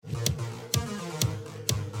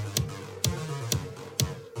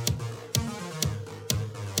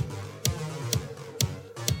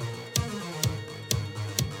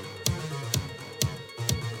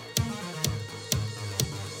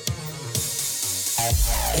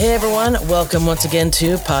Hey everyone, welcome once again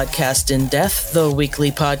to Podcast in Death, the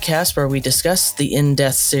weekly podcast where we discuss the In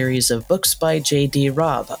Death series of books by J.D.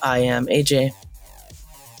 Robb. I am AJ.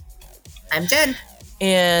 I'm Jen.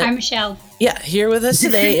 And I'm Michelle. Yeah, here with us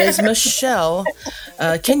today is Michelle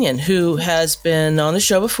Kenyon, who has been on the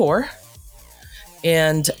show before.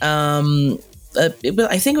 And I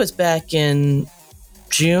think it was back in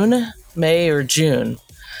May or June.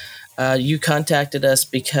 You contacted us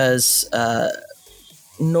because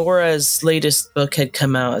Nora's latest book had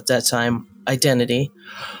come out at that time, Identity,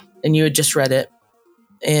 and you had just read it.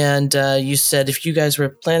 And you said if you guys were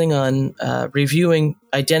planning on reviewing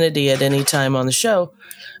Identity at any time on the show,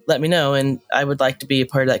 let me know, and I would like to be a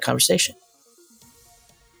part of that conversation.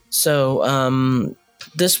 So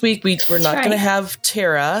this week we're not going to have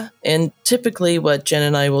Tara, and typically what Jen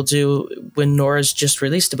and I will do when Nora's just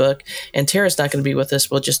released a book, and Tara's not going to be with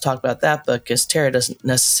us, we'll just talk about that book, because Tara doesn't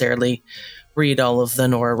necessarily read all of the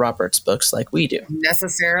Nora Roberts books like we do.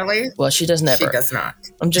 Necessarily? Well, she does never. She does not.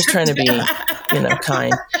 I'm just trying to be,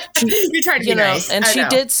 kind. You're trying to be nice. And she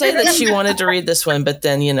did say that she wanted to read this one, but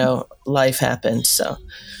then, life happened, so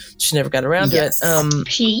she never got around to it.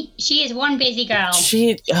 She is one busy girl.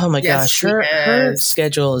 Oh my gosh, her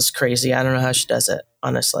schedule is crazy. I don't know how she does it,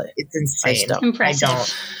 honestly. It's insane. Impressive.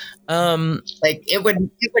 I don't. It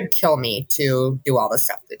would kill me to do all the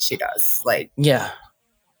stuff that she does.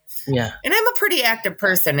 Yeah. And I'm a pretty active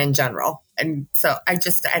person in general. And so I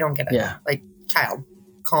don't get it. Yeah. Child,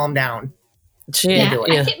 calm down.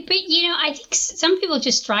 I think some people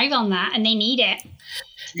just thrive on that and they need it.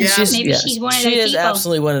 Yeah. She's one of those people. She is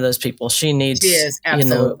absolutely one of those people. She needs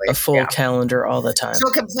a full calendar all the time.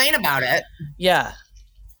 She'll complain about it. Yeah.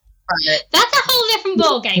 That's a whole different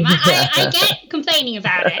ballgame. I get complaining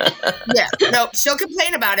about it. Yeah. No, she'll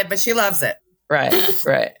complain about it, but she loves it. Right.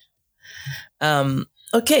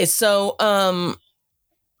 Okay, so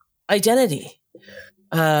Identity.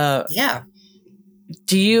 Yeah.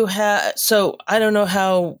 Do you have? So I don't know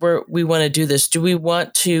how we want to do this. Do we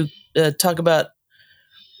want to talk about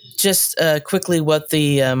just quickly what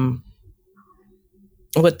the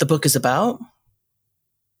book is about?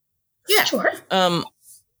 Yeah, sure.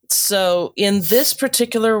 So in this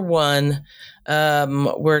particular one,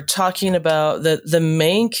 we're talking about the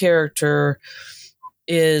main character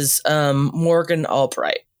is Morgan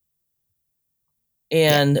Albright.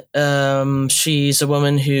 And she's a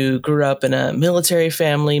woman who grew up in a military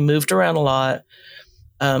family, moved around a lot,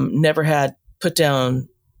 never had put down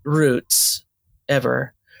roots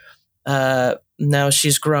ever. Now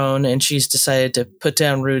she's grown and she's decided to put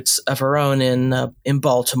down roots of her own in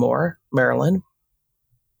Baltimore, Maryland.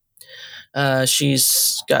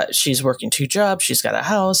 She's working 2 jobs. She's got a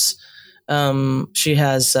house. She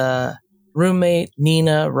has roommate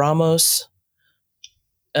Nina Ramos.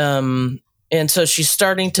 And so she's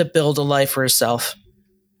starting to build a life for herself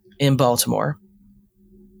in Baltimore.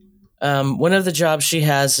 One of the jobs she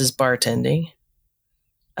has is bartending.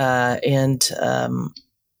 And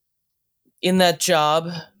in that job,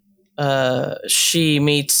 she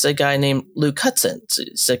meets a guy named Luke Hudson.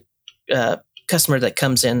 It's a customer that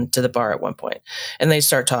comes in to the bar at one point, and they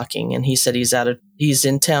start talking, and he said he's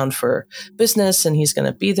in town for business and he's going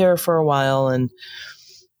to be there for a while. And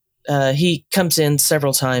he comes in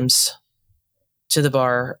several times to the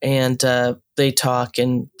bar, and they talk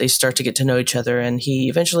and they start to get to know each other, and he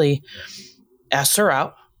eventually asks her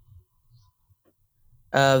out.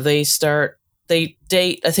 They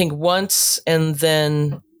date, I think, once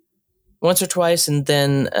or twice, and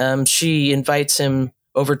then she invites him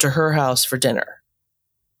over to her house for dinner.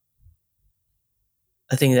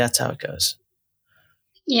 I think that's how it goes.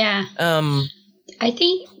 Yeah. I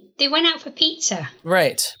think they went out for pizza.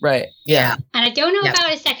 Right. Yeah. And I don't know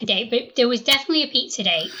about a second date, but there was definitely a pizza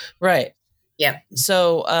date. Right. Yeah.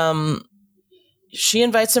 So she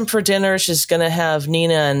invites him for dinner. She's going to have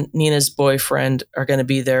Nina and Nina's boyfriend are going to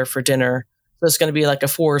be there for dinner. So it's going to be like a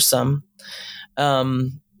foursome.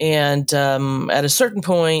 And at a certain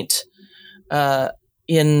point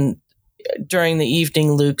during the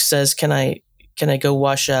evening, Luke says, can I go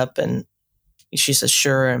wash up? And she says,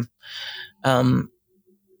 sure. And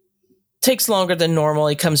takes longer than normal.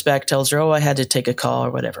 He comes back, tells her, I had to take a call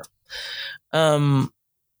or whatever.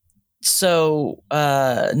 So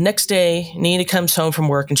next day, Nina comes home from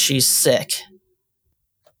work and she's sick.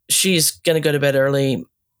 She's going to go to bed early.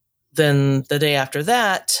 Then the day after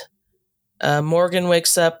that, Morgan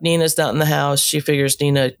wakes up. Nina's not in the house. She figures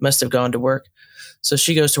Nina must have gone to work. So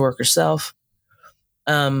she goes to work herself.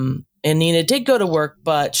 And Nina did go to work,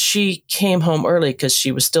 but she came home early because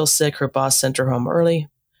she was still sick. Her boss sent her home early.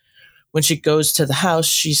 When she goes to the house,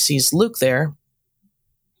 she sees Luke there.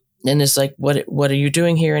 and is like, what are you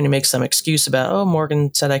doing here? And he makes some excuse about, oh,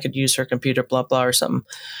 Morgan said I could use her computer, blah, blah, or something.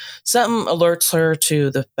 Something alerts her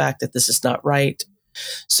to the fact that this is not right.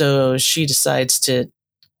 So she decides to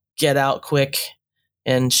get out quick,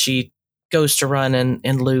 and she goes to run,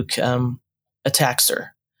 and Luke attacks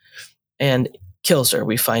her and kills her,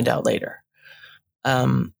 we find out later.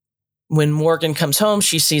 When Morgan comes home,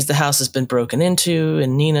 she sees the house has been broken into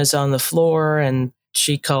and Nina's on the floor, and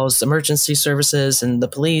she calls emergency services and the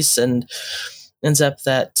police, and ends up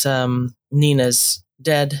that Nina's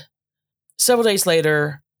dead. Several days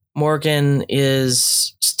later, Morgan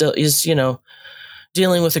is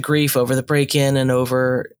dealing with the grief over the break-in and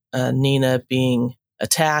over Nina being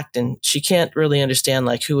attacked, and she can't really understand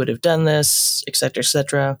like who would have done this, et cetera, et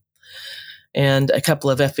cetera. And a couple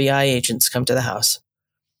of FBI agents come to the house,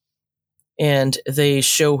 and they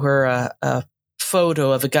show her a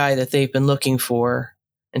photo of a guy that they've been looking for,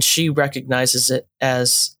 and she recognizes it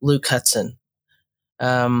as Luke Hudson.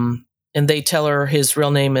 And they tell her his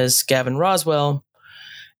real name is Gavin Roswell,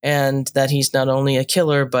 and that he's not only a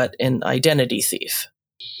killer, but an identity thief.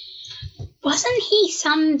 Wasn't he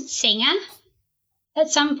some singer at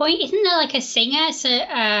some point? Isn't there like a singer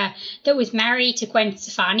that was married to Gwen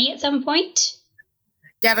Stefani at some point?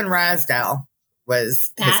 Gavin Rosdell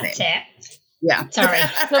was his name. That's it. Yeah. Sorry.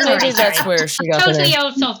 Well, maybe that's where she got totally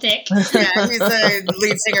off topic. Yeah, he's the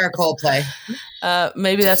lead singer of Coldplay.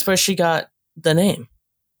 Maybe that's where she got the name.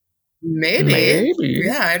 Maybe.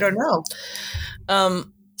 Yeah, I don't know.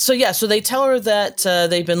 So they tell her that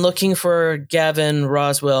they've been looking for Gavin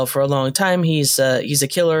Roswell for a long time. He's a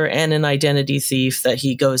killer and an identity thief, that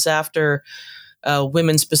he goes after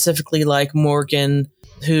women specifically like Morgan,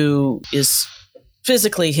 who is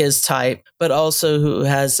physically his type, but also who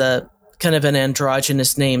has a kind of an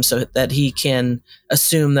androgynous name so that he can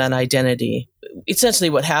assume that identity.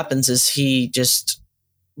 Essentially what happens is he just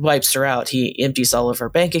wipes her out. He empties all of her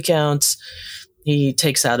bank accounts. He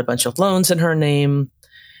takes out a bunch of loans in her name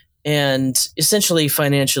and essentially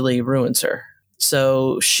financially ruins her.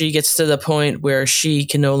 So she gets to the point where she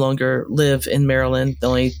can no longer live in Maryland. The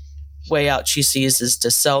only way out she sees is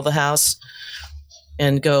to sell the house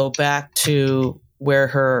and go back to where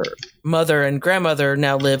her mother and grandmother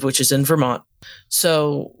now live, which is in Vermont.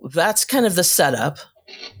 So that's kind of the setup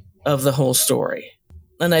of the whole story.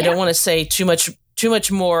 And I don't want to say too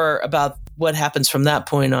much more about what happens from that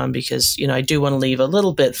point on, because, I do want to leave a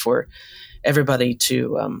little bit for everybody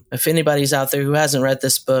to, if anybody's out there who hasn't read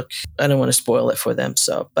this book, I don't want to spoil it for them.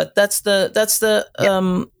 So, but that's the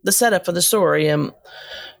setup of the story.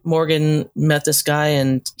 Morgan met this guy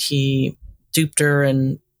and he duped her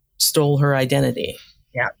and stole her identity.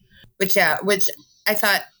 Yeah. Which I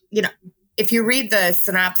thought, if you read the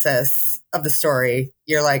synopsis of the story,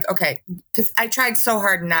 you're like, okay, because I tried so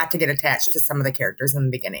hard not to get attached to some of the characters in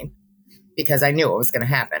the beginning because I knew what was going to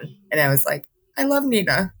happen. And I was like, I love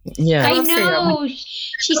Nina. Yeah. I know.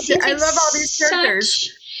 She seems I love all these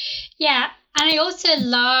characters. Yeah. And I also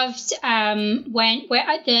loved when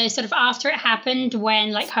the sort of after it happened,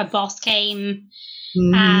 when like her boss came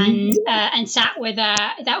and sat with her.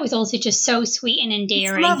 That was also just so sweet and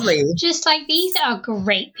endearing. It's lovely. Just like, these are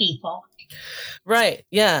great people. Right.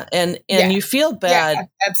 Yeah. And you feel bad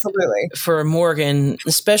absolutely for Morgan,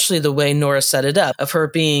 especially the way Nora set it up, of her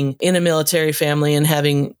being in a military family and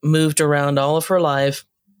having moved around all of her life.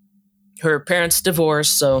 Her parents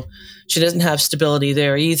divorced, so she doesn't have stability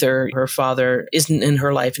there either. Her father isn't in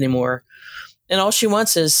her life anymore. And all she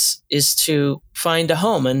wants is to find a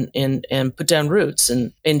home and put down roots.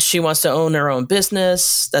 And she wants to own her own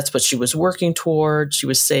business. That's what she was working toward. She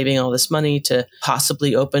was saving all this money to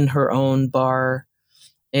possibly open her own bar.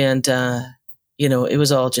 And, it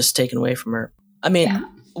was all just taken away from her. I mean,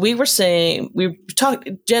 Jen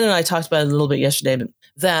and I talked about it a little bit yesterday,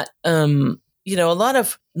 that, a lot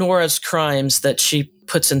of Nora's crimes that she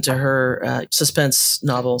puts into her suspense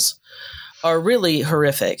novels are really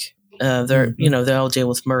horrific. They all deal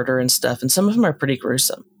with murder and stuff, and some of them are pretty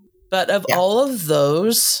gruesome. But of all of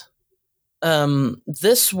those,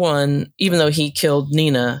 this one, even though he killed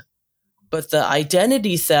Nina, but the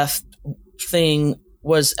identity theft thing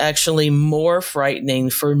was actually more frightening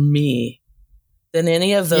for me than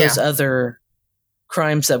any of those other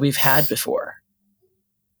crimes that we've had before.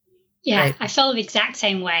 Yeah, right. I felt the exact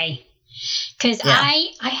same way. Because I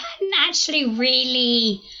hadn't actually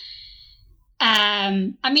really...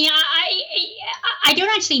 I mean, I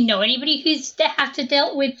don't actually know anybody who's have to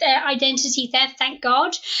deal with identity theft, thank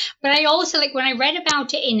God. But I also, like, when I read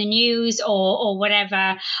about it in the news or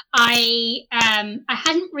whatever, I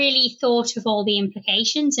hadn't really thought of all the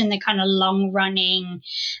implications and the kind of long running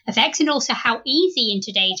effects, and also how easy in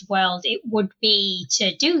today's world it would be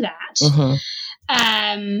to do that. Mm-hmm.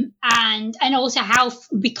 And also how,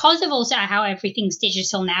 because of also how everything's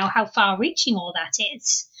digital now, how far reaching all that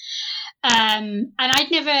is. And I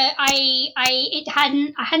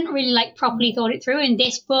hadn't really like properly thought it through, and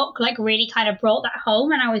this book like really kind of brought that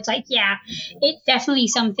home, and I was like, yeah, it's definitely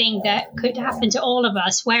something that could happen to all of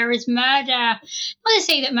us, whereas murder, not to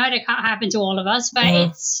say that murder can't happen to all of us, but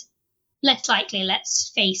it's less likely,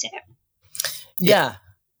 let's face it. Yeah.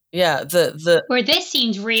 The where this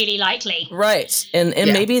seems really likely. Right. And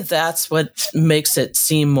maybe that's what makes it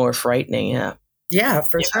seem more frightening. Yeah,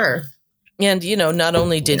 for sure. And, not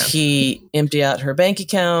only did he empty out her bank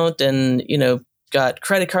account and, got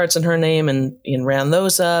credit cards in her name and ran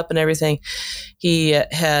those up and everything, he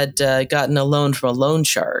had gotten a loan from a loan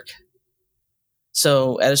shark.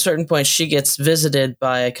 So at a certain point, she gets visited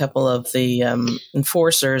by a couple of the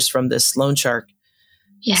enforcers from this loan shark.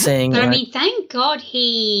 Yeah, saying, but I mean, thank God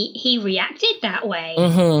he reacted that way.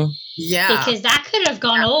 Mm-hmm. Yeah. Because that could have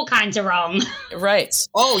gone all kinds of wrong. Right.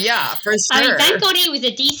 Oh, yeah, for sure. I mean, thank God he was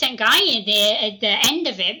a decent guy at the end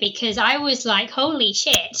of it, because I was like, holy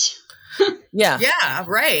shit. Yeah. Yeah,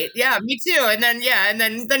 right. Yeah, me too. And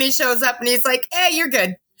then, then he shows up and he's like, hey, you're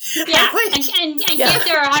good. Yeah, and gives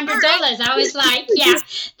her $100. Right. I was like, yeah,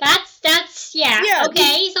 that's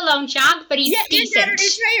okay, he's a loan shark, but he's decent. And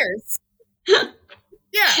tires.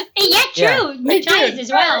 Yeah, true. New tires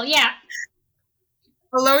as well, yeah.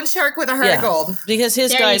 A loan shark with a heart of gold. Because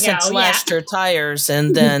his guys had slashed her tires,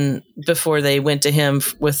 and then before they went to him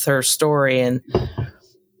with her story, and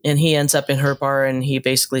he ends up in her bar, and he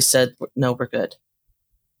basically said, no, we're good.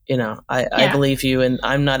 I believe you, and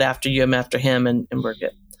I'm not after you, I'm after him, and we're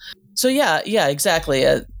good. So yeah, exactly.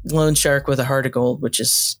 A loan shark with a heart of gold, which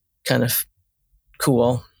is kind of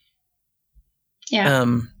cool. Yeah.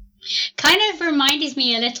 Kind of reminds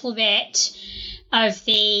me a little bit of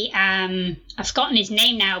the I've forgotten his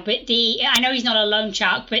name now, but I know he's not a loan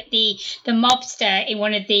shark, but the mobster in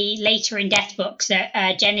one of the Later in Death books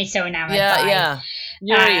that Jen is so enamored by.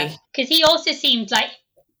 Yuri. Because he also seemed like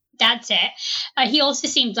he also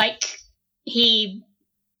seemed like he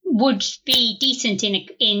would be decent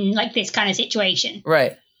in like this kind of situation.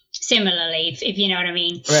 Right. Similarly, if you know what I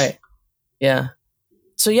mean. Right. Yeah.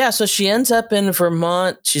 So she ends up in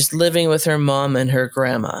Vermont. She's living with her mom and her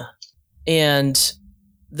grandma, and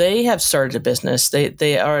they have started a business.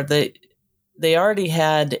 They already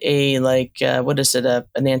had a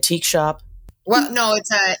an antique shop. Well, no,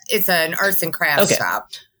 it's an arts and crafts shop.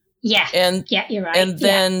 Yeah, and you're right. And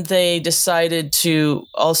then they decided to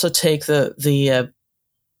also take the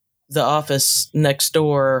office next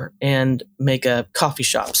door and make a coffee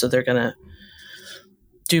shop. So they're gonna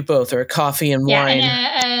do both, or a coffee and wine.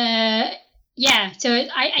 So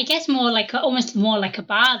I guess almost more like a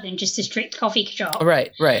bar than just a strict coffee shop.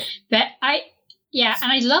 Right. But and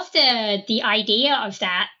I love the idea of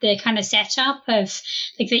that, the kind of setup of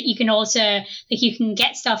like that you can also you can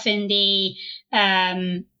get stuff in the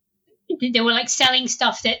they were like selling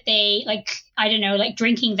stuff that they I don't know, like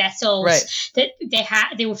drinking vessels that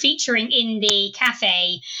they were featuring in the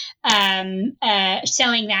cafe,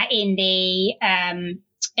 selling that in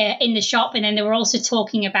the shop, and then they were also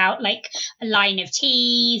talking about like a line of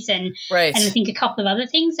teas and I think a couple of other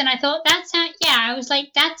things, and I thought I was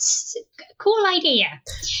like, that's a cool idea.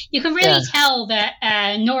 You can really tell that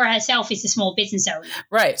Nora herself is a small business owner.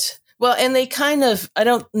 Right. Well, and they kind of, I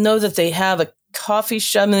don't know that they have a coffee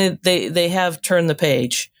shop. I mean, they have Turned the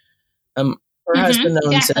Page. Her husband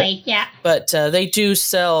owns it. Yeah. But they do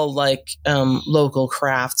sell like local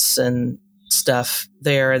crafts and stuff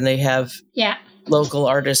there, and they have local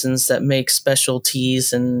artisans that make special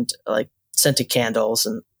teas and like scented candles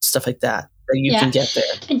and stuff like that you can get there.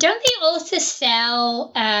 And don't they also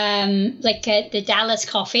sell the Dallas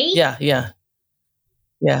coffee? Yeah.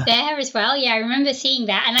 There as well. Yeah, I remember seeing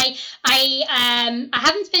that, and I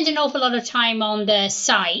haven't spent an awful lot of time on the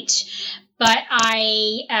site, but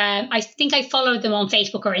I think I followed them on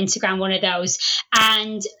Facebook or Instagram, one of those.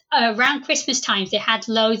 And around Christmas times, they had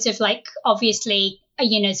loads of obviously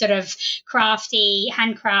sort of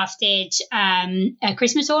handcrafted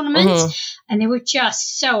Christmas ornaments, and they were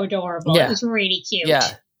just so adorable. It was really cute. Yeah.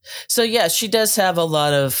 So she does have a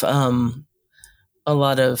lot of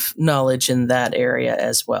knowledge in that area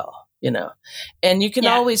as well, and you can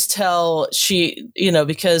always tell she,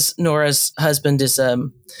 because Nora's husband is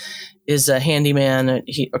is a handyman,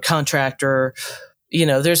 a contractor.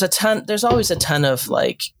 There's always a ton of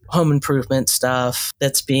like home improvement stuff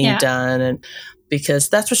that's being done, and because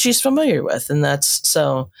that's what she's familiar with, and that's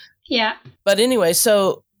so. Yeah. But anyway,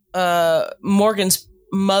 so Morgan's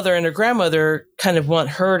mother and her grandmother kind of want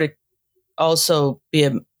her to also be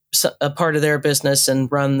a part of their business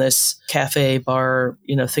and run this cafe bar,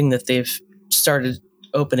 thing that they've started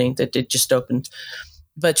opening, that it just opened.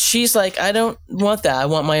 But she's like, I don't want that. I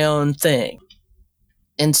want my own thing.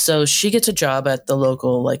 And so she gets a job at the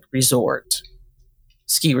local like resort,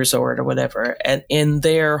 ski resort or whatever, and in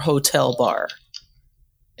their hotel bar.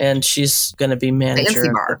 And she's going to be manager of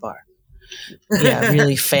the bar. Yeah,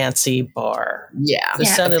 really fancy bar. Yeah. It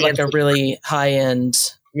sounded like a really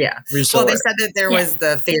high-end resort. Well, they said that there was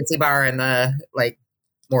the fancy bar and the like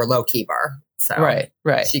more low-key bar. So right.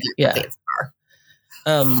 She got the fancy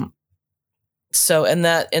bar. So and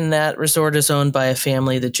that resort is owned by a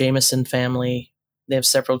family, the Jameson family. They have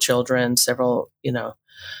several children, several,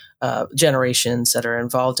 generations that are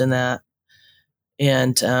involved in that.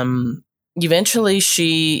 And eventually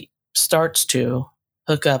she starts to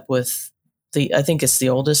hook up with I think it's the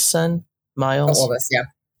oldest son, Miles. The oldest,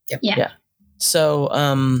 yeah. So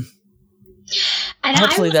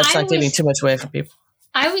hopefully that's not giving too much away for people.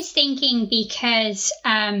 I was thinking because,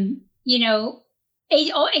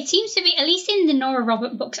 it seems to be, at least in the Nora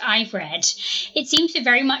Robert books I've read, it seems to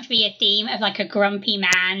very much be a theme of like a grumpy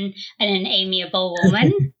man and an amiable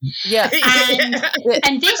woman. Yeah.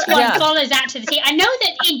 And this one follows that to the T. I know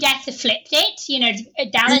that in Death have flipped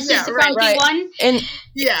it. Dallas is the grumpy one. And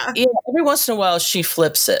every once in a while she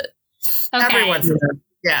flips it. Okay. Every once in a while.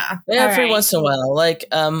 Yeah. Every once in a while. Like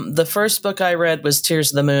the first book I read was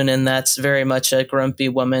Tears of the Moon, and that's very much a grumpy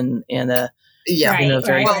woman and a very and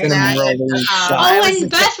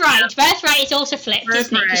Birthright is also flipped,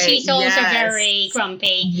 isn't it? Because she's also very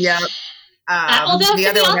grumpy. Yeah. Although the to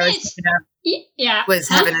other be one honest, was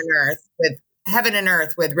Heaven and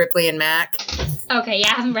Earth with Ripley and Mac. Okay, I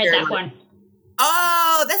haven't read that one.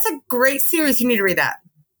 Oh, that's a great series. You need to read that.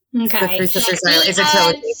 Okay. The Three Sisters Island. It's a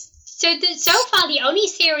trilogy. So far, the only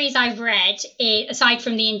series I've read, aside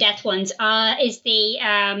from the In Death ones, is the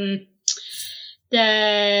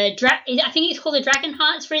I think it's called the Dragon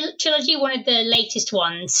Hearts trilogy, one of the latest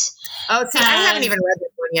ones. Oh, see, I haven't even read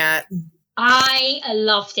this one yet. I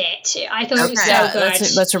loved it. I thought it was so good.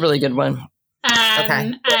 That's a really good one.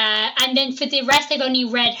 And then for the rest, I've only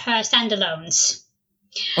read her standalones.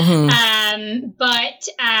 Mm-hmm. But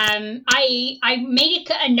I made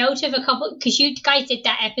a note of a couple, because you guys did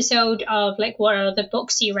that episode of like what are the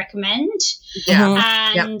books you recommend,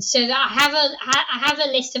 and so that I have a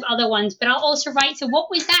list of other ones, but I'll also write. So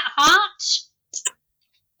what was that, Heart?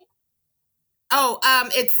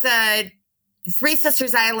 It's the Three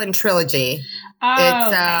Sisters Island trilogy.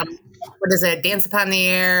 It's what is it? Dance Upon the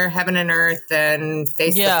Air, Heaven and Earth, and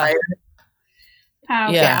Face the Fire.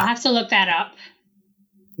 I'll have to look that up.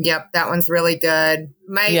 Yep, that one's really good.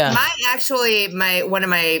 One of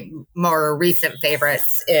my more recent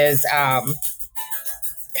favorites is God,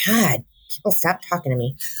 people stop talking to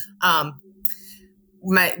me.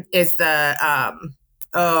 What is it?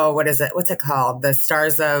 What's it called? The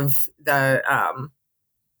Stars of the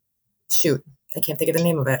shoot, I can't think of the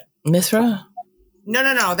name of it. Mithra?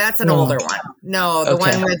 No, that's an older one. No, the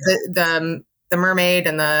one with the mermaid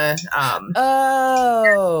and the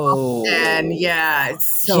and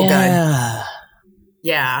it's so good.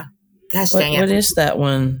 Yeah. Gosh dang it. What is that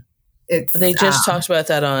one? They just talked about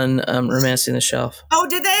that on Romancing the Shelf. Oh,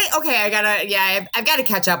 did they? Okay, I've got to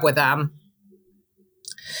catch up with them.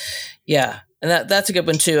 Yeah. And that's a good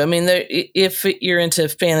one too. I mean, if you're into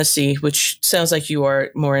fantasy, which sounds like you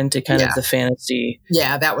are more into kind of the fantasy.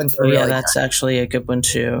 Yeah, that one's really good. That's actually a good one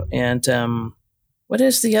too. And what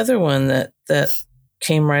is the other one that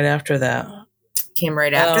came right after that?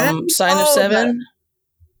 Sign of Seven?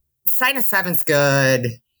 Sign of Seven's good.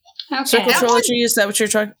 Okay. Circle Trilogy, is that what you're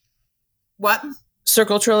talking? What?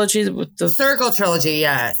 Circle Trilogy? With the Circle Trilogy,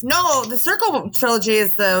 yes. No, the Circle Trilogy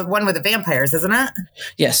is the one with the vampires, isn't it?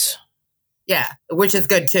 Yes. Yeah, which is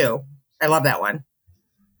good too. I love that one.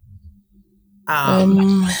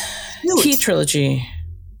 Key Trilogy.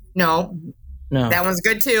 No. That one's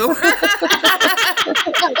good too.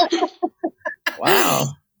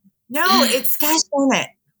 Wow. No, it's gosh dang it.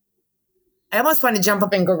 I almost want to jump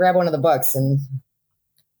up and go grab one of the books and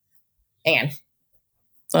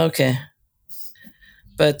okay.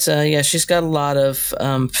 But she's got a lot of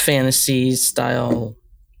fantasy style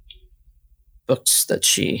books that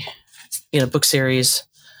she, book series.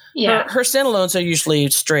 Yeah. Her standalones are usually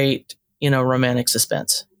straight, romantic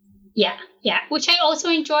suspense. Yeah, which I also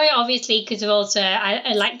enjoy, obviously, because also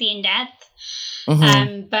I like the in-depth.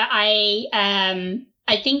 But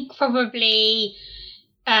I think probably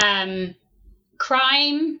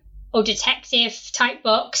crime or detective type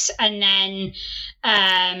books, and then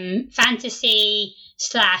fantasy /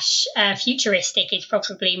 futuristic is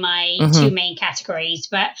probably my two main categories.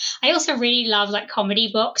 But I also really love like comedy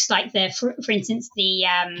books, like for instance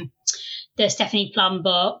the Stephanie Plum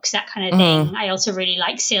books, that kind of thing. I also really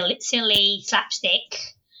like silly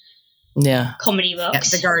slapstick comedy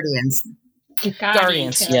books. Yeah, the Guardians.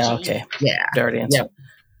 Guardians. Yeah, okay. Yeah. Guardians. Yep.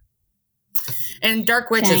 And Dark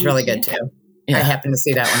Witch is really good too. Yeah. I happened to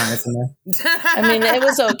see that when I was in there. I mean, it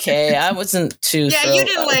was okay. I wasn't too. Yeah, you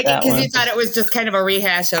didn't like it because you thought it was just kind of a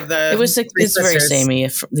rehash of the. It's very samey.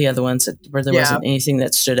 The other ones where there wasn't anything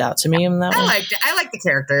that stood out to me in that one. I liked it. I liked the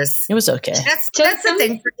characters. It was okay. That's the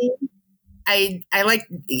thing for me. I like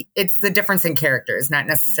it's the difference in characters, not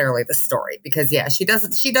necessarily the story, because she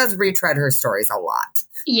does retread her stories a lot.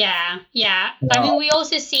 Yeah. I mean, we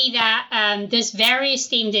also see that there's various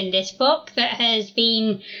themes in this book that has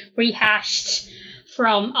been rehashed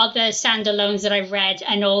from other standalones that I've read,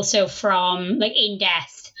 and also from like In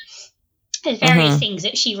Death. There's various things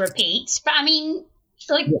that she repeats, but I mean,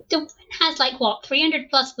 like the woman has 300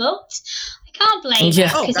 plus books. Can't blame her,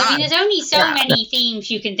 because I mean, there's only so many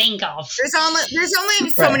themes you can think of. There's only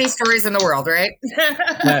so many stories in the world, right?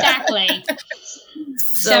 Exactly.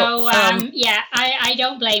 So I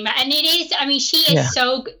don't blame her, and it is. I mean, she is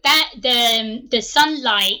so that the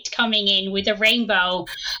sunlight coming in with the rainbow.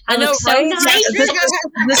 I know, so right? Nice.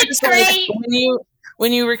 This is great.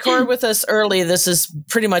 When you record with us early, this is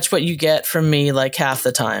pretty much what you get from me, like half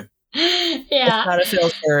the time. Yeah, it's not a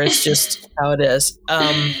filter; it's just how it is.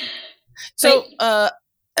 So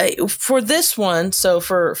for this one,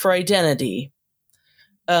 for Identity,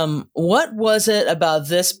 what was it about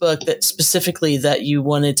this book that specifically that you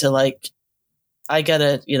wanted to I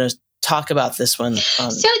gotta talk about this one? So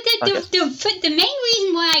the main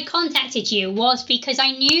reason why I contacted you was because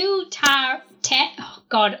I knew oh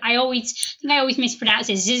God, I always mispronounce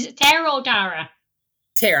this. Is it Tara or Dara?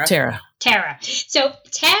 Tara. So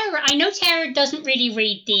I know Tara doesn't really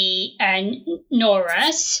read the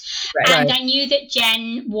Nora's, and I knew that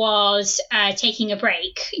Jen was taking a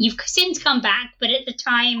break. You've since come back, but at the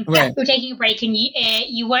time you were taking a break, and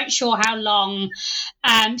you weren't sure how long.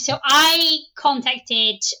 So I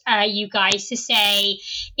contacted you guys to say,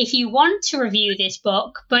 if you want to review this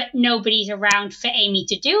book, but nobody's around for Amy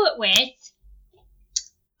to do it with,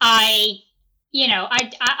 I'd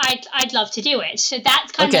love to do it. So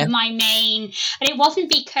that's kind of my main, and it wasn't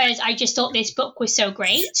because I just thought this book was so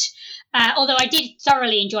great. Although I did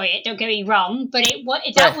thoroughly enjoy it, don't get me wrong, but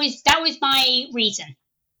that was my reason.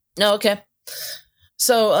 No, okay.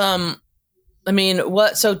 So,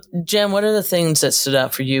 Jen, what are the things that stood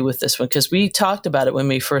out for you with this one? Because we talked about it when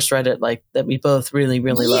we first read it, that we both really,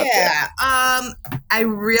 really loved it. Yeah, I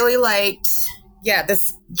really liked. Yeah, the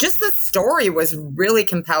story was really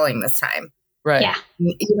compelling this time. Right. Yeah.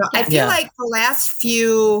 I feel like her last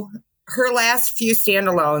few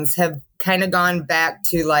standalones have kind of gone back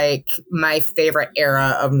to my favorite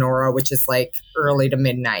era of Nora, which is early to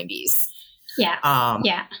mid 90s.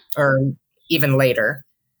 Yeah. Or even later.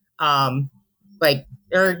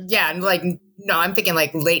 No, I'm thinking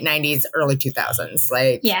late 90s, early 2000s.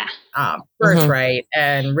 Birthright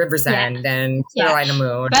and River's End and Carolina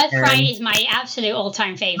Moon. Birthright is my absolute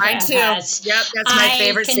all-time favorite. Mine too. Yep, that's my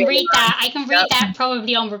favorite. I can read that. I can read that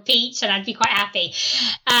probably on repeat, and I'd be quite happy.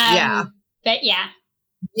 But yeah.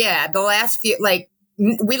 Yeah, the last few,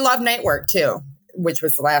 we love Nightwork too, which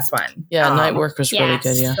was the last one. Yeah, Nightwork was really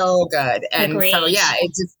good. Yeah, so good. And Agreed. So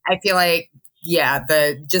I feel like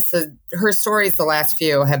her stories the last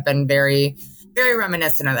few have been very, very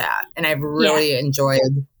reminiscent of that, and I've really enjoyed,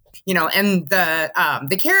 and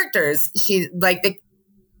the characters.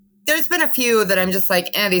 There's been a few that I'm just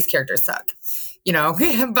these characters suck,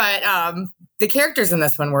 but the characters in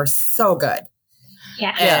this one were so good.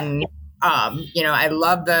 Yeah, and I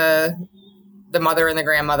love the mother and the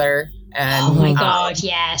grandmother. And, oh my God,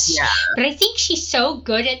 yes. Yeah. But I think she's so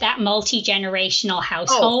good at that multi-generational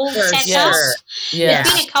household setup. Sure. Yeah.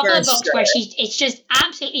 There's been a couple of books where it's just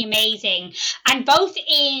absolutely amazing. And both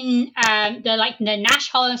in the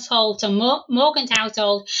Nash household, so Morgan's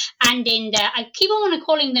household, and in I keep on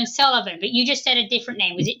calling them Sullivan, but you just said a different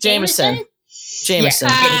name. Was it Jameson? Jameson.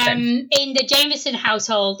 In the Jameson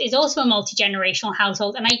household is also a multi-generational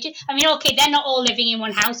household, and they're not all living in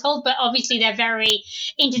one household, but obviously they're very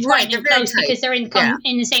intertwined and close because they're in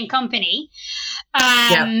the same company.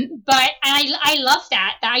 But I love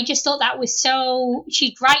that. I just thought that was so.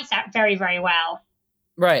 She writes that very, very well.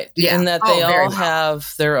 Right. Yeah. And that they all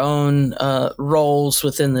have their own roles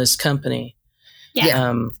within this company.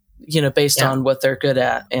 Yeah. Based on what they're good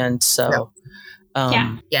at. And so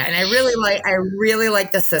and I really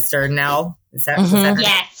like the sister, Nell. Is that her name?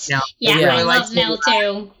 Yes. No. Yeah, I love Nell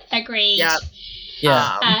too. Agreed. Yeah.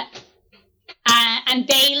 Yeah. And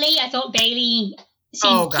Bailey, I thought Bailey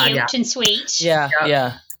seemed cute and sweet. Yeah.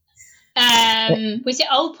 Was it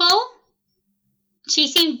Opal? She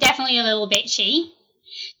seemed definitely a little bitchy.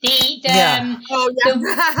 Oh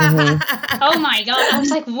my God. I was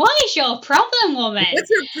like, what is your problem, woman? What's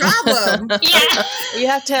your problem? Yeah. You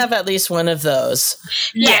have to have at least one of those.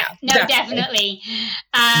 Yeah, definitely.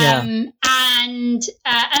 And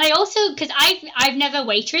I also, because I've never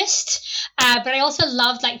waitressed, but I also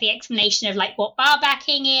loved like the explanation of like what bar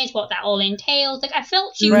backing is, what that all entails. Like I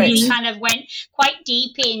felt she really kind of went quite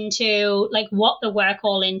deep into like what the work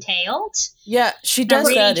all entailed. Yeah, she does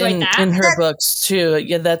really in her books too.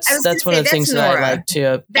 Yeah, that's one of the things Nora. that I like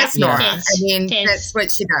too. That's Nora. I mean, that's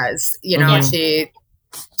what she does. You know, she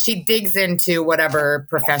digs into whatever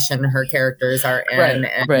profession her characters are in,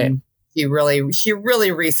 and she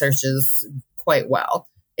really researches quite well,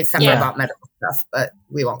 except for about medical stuff. But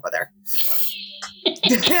we won't go there.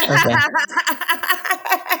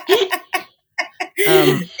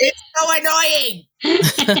 It's so annoying.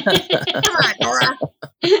 Come on, Nora.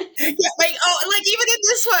 Even in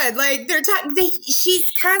this one, like they're talking.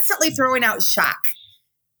 She's constantly throwing out shock,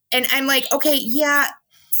 and I'm like, okay, yeah.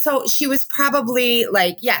 So she was probably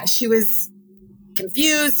like, she was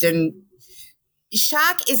confused, and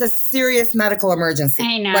shock is a serious medical emergency.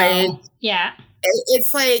 I know. Like,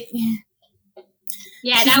 it's like.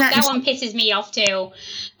 Yeah, that one pisses me off too.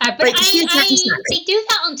 But they do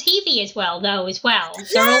that on TV as well. They're always talking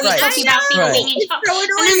about people being in shock. So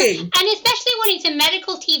annoying. And especially when it's a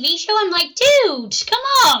medical TV show, I'm like, dude, come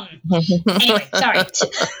on. Anyway, sorry.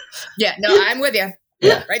 Yeah, no, I'm with you.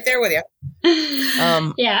 Yeah, right there with you.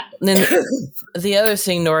 Then the other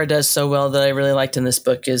thing Nora does so well that I really liked in this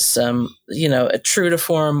book is, a true to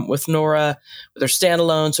form with Nora, with her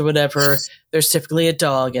standalones or whatever. There's typically a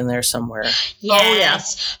dog in there somewhere.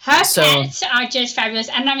 Yes. Her pets are just fabulous.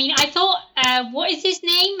 And I mean, I thought, what is his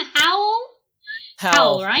name?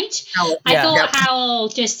 Howl, right? I thought Howl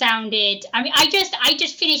just sounded. I mean, I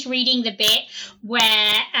just finished reading the bit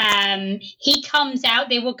where he comes out.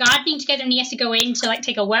 They were gardening together, and he has to go in to like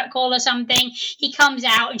take a work call or something. He comes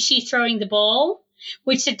out, and she's throwing the ball,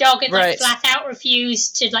 which the dog had like flat out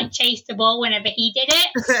refused to like chase the ball whenever he did it.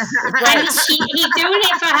 And he's doing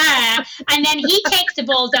it for her, and then he takes the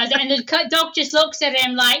ball, does it, and the dog just looks at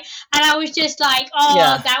him like, and I was just like,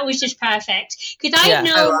 that was just perfect. Because I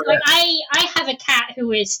know, I have a cat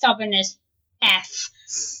who is stubborn as F.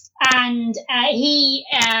 And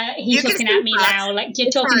he's looking at me now, like,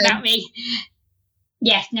 you're talking about me.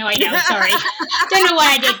 Yes, no, I know. Sorry, don't know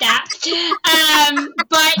why I did that.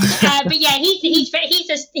 But yeah,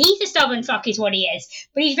 he's a stubborn fuck, is what he is.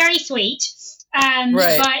 But he's very sweet. But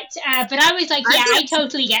I was like, I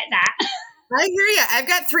totally get that. I hear you. I've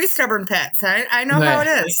got 3 stubborn pets. I know how it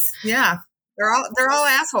is. Yeah, they're all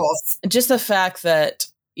assholes. Just the fact that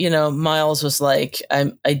Miles was like,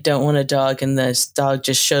 I don't want a dog, and this dog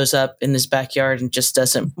just shows up in his backyard and just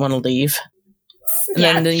doesn't want to leave.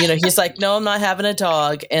 And then, he's like, no, I'm not having a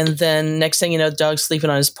dog. And then next thing you know, the dog's sleeping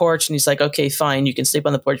on his porch, and he's like, okay, fine, you can sleep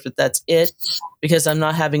on the porch, but that's it, because I'm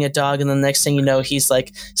not having a dog. And then the next thing you know, he's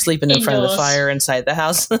like sleeping in front of the fire inside the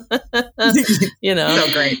house. So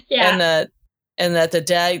great. Yeah. And that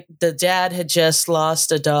the dad had just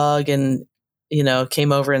lost a dog, and,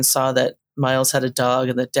 came over and saw that Miles had a dog,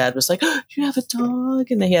 and the dad was like, oh, you have a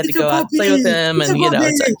dog? And they had to go out and play with him. And,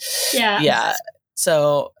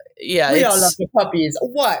 So, yeah. We all love the puppies.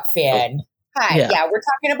 What, Fan? Hi. Yeah, we're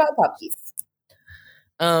talking about puppies.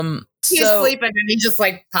 He's sleeping, and he just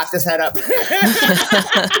like popped his head up.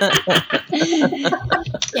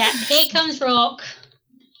 Yeah, here comes Rourke.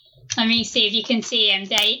 Let me see if you can see him.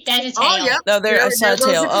 There's a tail. Oh, yeah. No, I saw a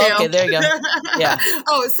tail. Oh, okay, there you go. Yeah.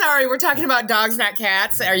 Oh, sorry. We're talking about dogs, not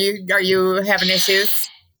cats. Are you having issues?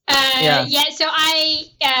 Yeah. So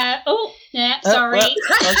sorry.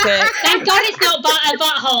 Okay. Thank God it's not a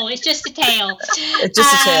butthole. It's just a tail. It's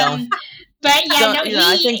just a tail. But yeah,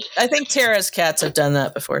 I think Tara's cats have done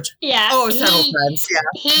that before. Yeah. Several times.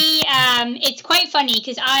 Yeah. It's quite funny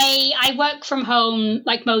because I work from home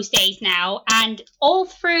like most days now, and all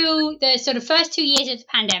through the sort of first 2 years of the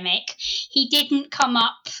pandemic, he didn't come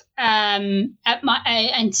up at my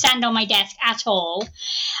and stand on my desk at all.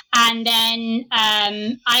 And then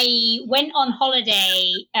I went on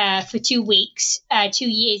holiday for 2 weeks, 2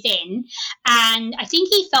 years in, and I think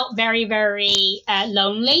he felt very, very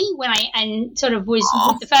lonely and sort of was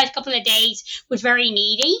the first couple of days was very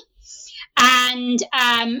needy.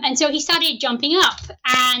 And so he started jumping up,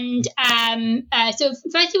 and so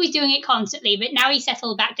first he was doing it constantly, but now he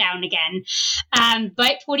settled back down again.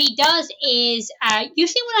 But what he does is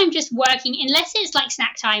usually when I'm just working, unless it's like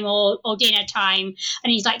snack time or dinner time,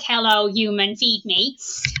 and he's like, "Hello, human, feed me."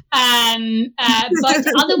 But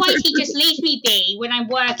otherwise, he just leaves me be when I'm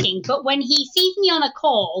working. But when he sees me on a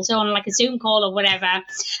call, so on like a Zoom call or whatever,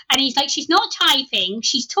 and he's like, "She's not typing,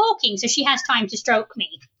 she's talking, so she has time to stroke me."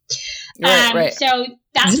 Right. So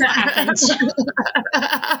that's what happens.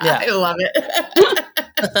 Yeah, I love it.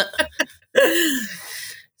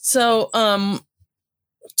 So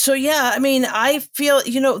yeah, I mean, I feel,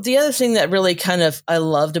 the other thing that really kind of I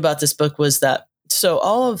loved about this book was that, so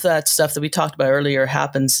all of that stuff that we talked about earlier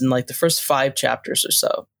happens in like the first 5 chapters or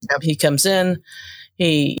so. Yep. He comes in,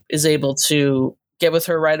 he is able to get with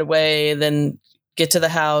her right away, then get to the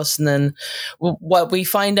house, and then what we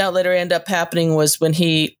find out later end up happening was when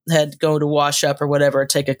he had go to wash up or whatever,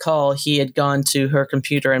 take a call, he had gone to her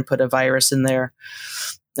computer and put a virus in there,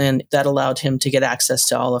 and that allowed him to get access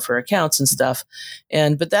to all of her accounts and stuff.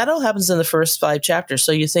 But that all happens in the first 5 chapters.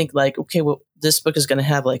 So you think like, okay, well, this book is going to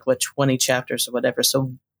have like 20 chapters or whatever.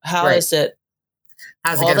 So how's it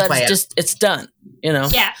going to play out? It's done,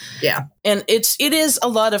 Yeah. And it is a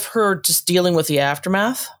lot of her just dealing with the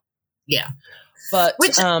aftermath. Yeah. But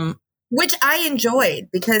which I enjoyed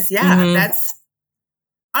because that's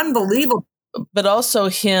unbelievable. But also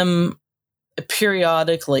him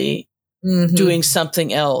periodically doing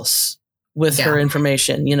something else with her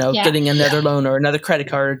information, getting another loan or another credit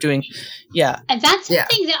card or doing, And that's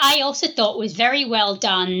something that I also thought was very well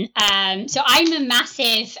done. So I'm a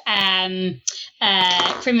massive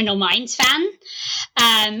Criminal Minds fan.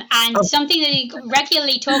 And something that they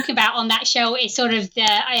regularly talk about on that show is sort of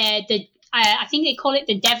the I think they call it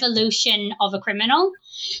the devolution of a criminal.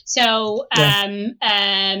 So, and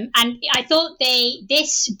I thought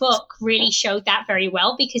this book really showed that very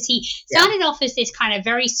well, because he started off as this kind of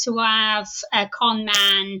very suave con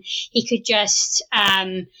man. He could just,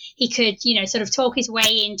 sort of talk his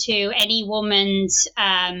way into any woman's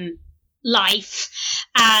life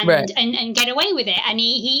and get away with it. And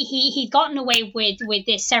he'd gotten away with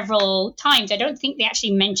this several times. I don't think they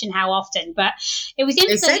actually mentioned how often, but it was in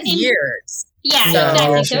years. Yeah,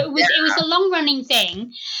 exactly. So it was a long running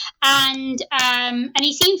thing, and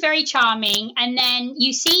he seemed very charming. And then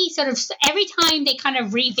you see sort of every time they kind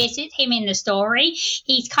of revisit him in the story,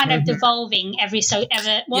 he's kind of devolving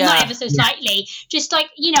not ever so slightly, just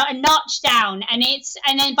like a notch down. And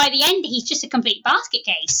then by the end, he's just a complete basket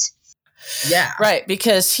case. Yeah, right.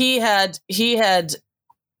 Because he had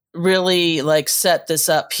really like set this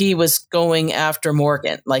up. He was going after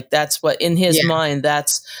Morgan. Like that's what in his mind.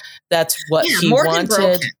 That's what he Morgan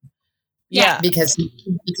wanted. Because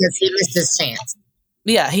he missed his chance.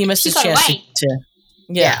 Yeah, he missed his chance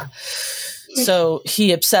to. So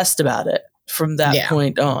he obsessed about it from that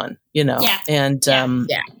point on. And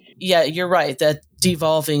you're right. That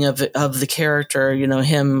devolving of the character.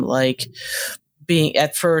 Him like being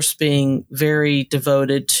very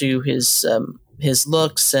devoted to his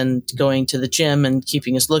looks and going to the gym and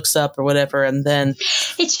keeping his looks up or whatever. And then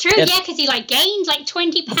it's true. Because he like gained like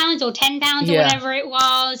 20 pounds or 10 pounds or whatever it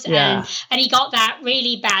was. And he got that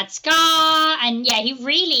really bad scar. And he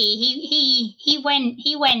really, he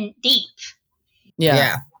went deep.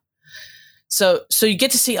 Yeah. So you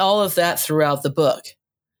get to see all of that throughout the book.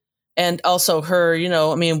 And also her,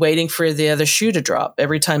 waiting for the other shoe to drop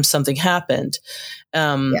every time something happened.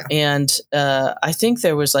 And I think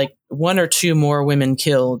there was like 1 or 2 more women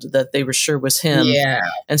killed that they were sure was him. Yeah.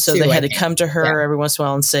 And so they had to come to her every once in a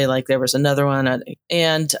while and say like there was another one.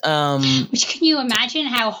 And which, can you imagine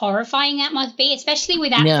how horrifying that must be, especially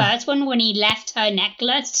with that first one when he left her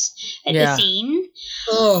necklace at the scene.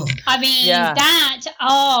 Oh, I mean that.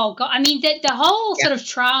 Oh God! I mean the whole sort of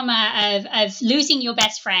trauma of losing your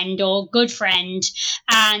best friend or good friend,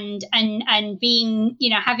 and being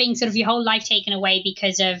having sort of your whole life taken away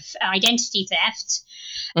because of identity theft.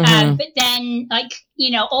 But then,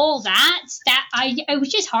 all that it was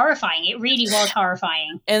just horrifying. It really was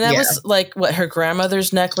horrifying. And that was like what her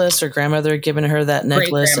grandmother's necklace. Her grandmother had given her that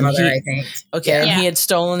necklace, and I think. Okay, and he had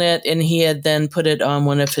stolen it, and he had then put it on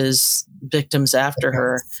one of his victims after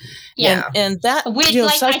her. Yeah, and that with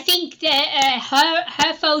I think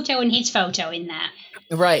her photo and his photo in that.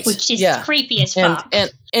 Right. Which is creepy as fuck.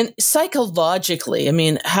 And psychologically, I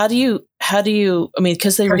mean, how do you, I mean,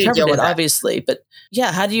 because they recovered it, obviously, but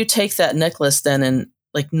yeah, how do you take that necklace then and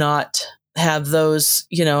like not have those,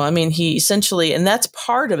 you know, I mean, he essentially, and that's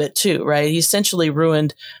part of it too, right? He essentially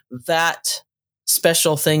ruined that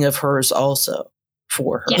special thing of hers also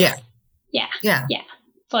for her. Yeah.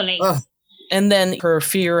 Fully. Ugh. And then her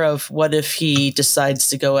fear of what if he decides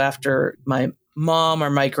to go after my mom or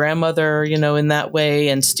my grandmother, you know, in that way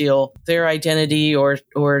and steal their identity or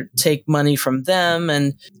take money from them.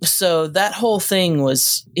 And so that whole thing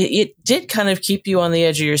was, it did kind of keep you on the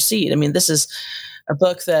edge of your seat. I mean, this is a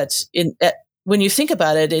book that when you think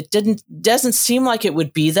about it, it doesn't seem like it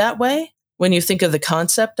would be that way when you think of the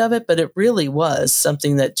concept of it, but it really was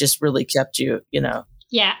something that just really kept you, you know.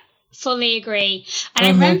 Yeah. Fully agree. And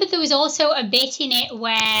I remember there was also a bit in it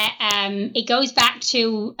where it goes back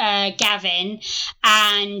to Gavin,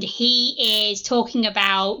 and he is talking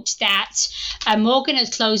about that Morgan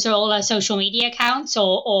has closed all her social media accounts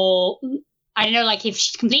or I don't know, like if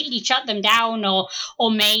she completely shut them down or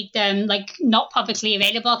made them like not publicly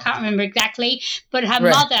available. I can't remember exactly, but her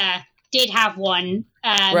mother did have one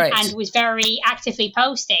and was very actively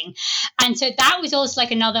posting. And so that was also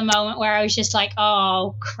like another moment where I was just like,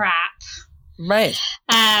 oh, crap. Right.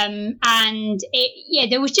 And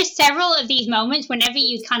there was just several of these moments whenever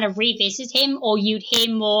you'd kind of revisit him or you'd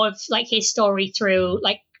hear more of like his story through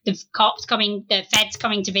like the feds coming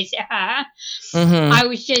to visit her. I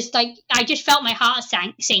was just like, I just felt my heart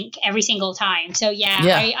sink every single time. So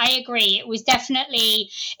I agree. It was definitely,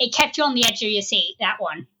 it kept you on the edge of your seat, that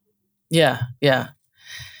one. Yeah.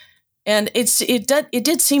 And it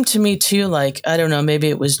did seem to me too, like, I don't know, maybe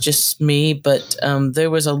it was just me, but there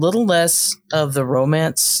was a little less of the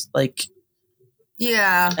romance, like,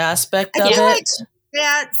 aspect of it.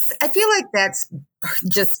 I feel like that's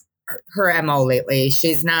just her MO lately.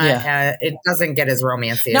 She's not. It doesn't get as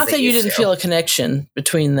romancy. Not that you didn't feel a connection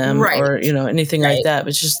between them, or you know anything like that,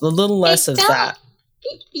 but just a little less of that.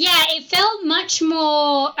 Yeah, it felt much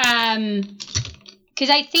more. Because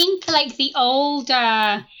I think like the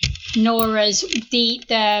older Nora's,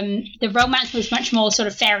 the romance was much more sort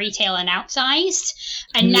of fairy tale and outsized,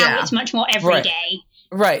 and now it's much more everyday.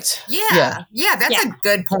 Right. Yeah. That's a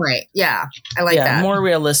good point. Yeah, I like that. More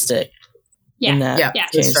realistic. Yeah. In that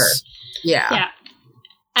case. For sure. Yeah.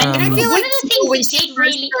 And I feel like one of the things that did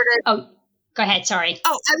really. Oh, go ahead. Sorry.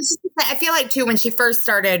 Oh, I was just gonna say, I feel like too when she first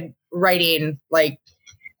started writing like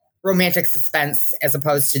romantic suspense as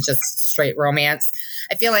opposed to just straight romance,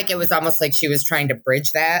 I feel like it was almost like she was trying to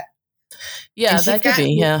bridge that. Yeah, that could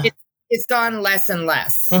be. Yeah, it's gone less and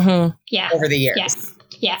less. Over the years.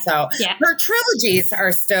 Yeah. So her trilogies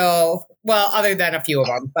are still, well, other than a few of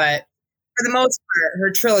them, but for the most part,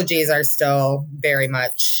 her trilogies are still very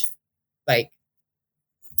much like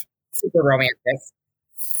super romantic.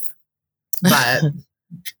 But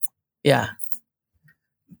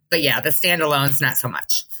but yeah, the standalones not so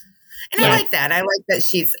much. And I like that. I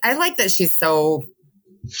like that she's so,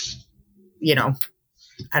 you know,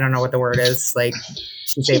 I don't know what the word is. Like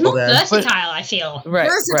she's able to versatile, I feel.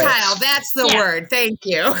 Versatile, that's the word. Thank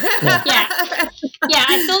you.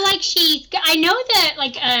 I feel like I know that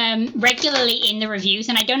like regularly in the reviews,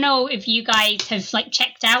 and I don't know if you guys have like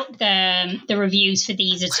checked out the reviews for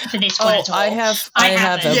this one at all. I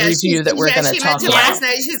have a review that we're going to talk about. Last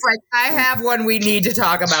night she's like, I have one we need to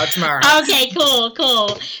talk about tomorrow. Okay, cool.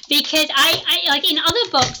 Because I like in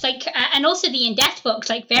other books, like and also the In Death books,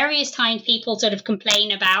 like various times people sort of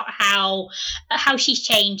complain about how she's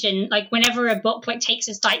changed, and like whenever a book like takes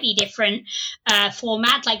a slightly different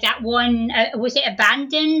format, like that one was it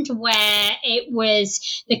Abandoned, where it was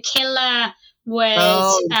the killer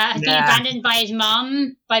was abandoned by his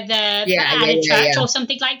mom at a church or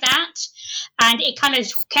something like that, and it kind of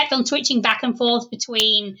kept on switching back and forth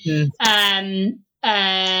between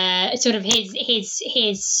sort of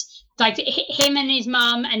his like him and his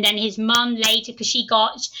mum, and then his mum later because she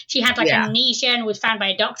had like amnesia and was found by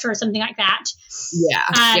a doctor or something like that.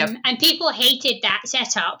 And people hated that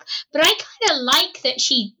setup, but I kind of like that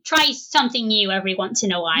she tries something new every once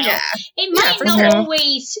in a while. It might not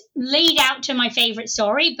always lead out to my favorite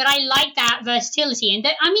story, but I like that versatility. And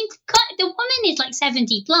I mean, the woman is like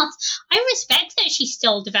 70 plus. I respect that she's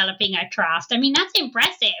still developing her craft. I mean, that's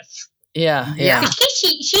impressive. Yeah.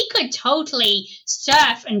 Because she could totally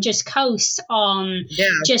surf and just coast on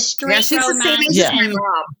just straight romance. And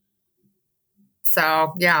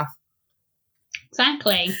so,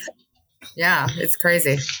 exactly. Yeah, it's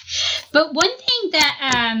crazy. But one thing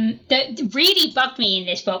that really bugged me in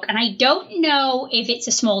this book, and I don't know if it's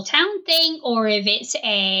a small town thing or if it's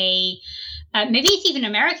maybe it's even an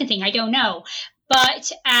American thing, I don't know.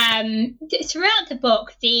 But throughout the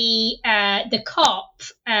book, the cop,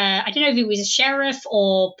 I don't know if he was a sheriff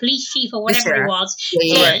or police chief or whatever he was.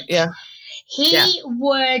 He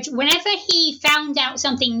would, whenever he found out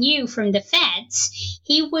something new from the feds,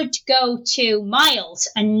 he would go to Miles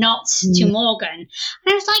and not to Morgan. And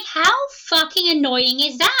I was like, how fucking annoying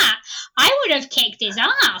is that? I would have kicked his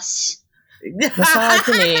ass.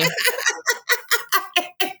 Misogyny.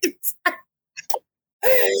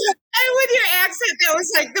 And with your accent, that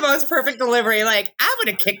was like the most perfect delivery. Like, I would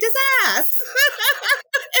have kicked his ass.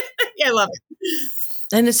 I love it.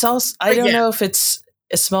 And it's also, I don't know if it's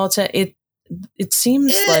a small town. It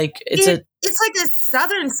seems like it's like a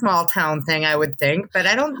southern small town thing, I would think, but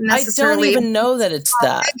I don't necessarily. I don't even know that it's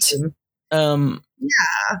that. Yeah,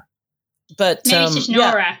 but maybe it's just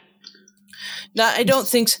Nora. Yeah. No, I don't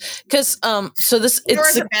think so. Because so this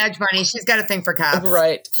Nora's a badge money. She's got a thing for cops,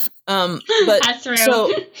 right? But that's true.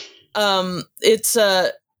 So it's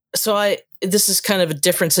so this is kind of a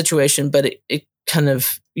different situation, but it kind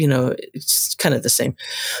of, it's kind of the same.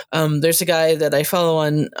 There's a guy that I follow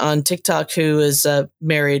on TikTok who is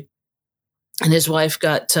married, and his wife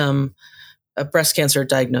got a breast cancer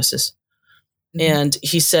diagnosis. And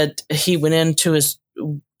he said he went into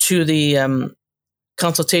the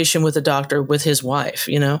consultation with the doctor with his wife,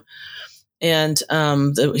 and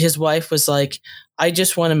his wife was like, I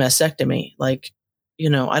just want a mastectomy. Like,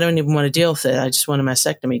 I don't even want to deal with it. I just want a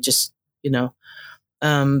mastectomy. Just,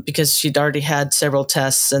 because she'd already had several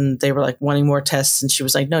tests and they were like wanting more tests. And she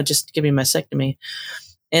was like, no, just give me a mastectomy.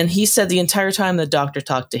 And he said the entire time the doctor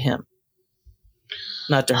talked to him,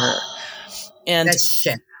 not to her. And that's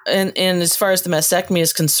shit. And as far as the mastectomy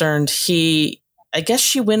is concerned, I guess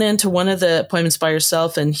she went into one of the appointments by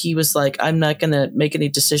herself, and he was like, I'm not going to make any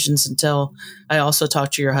decisions until I also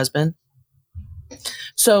talk to your husband.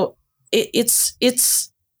 So it's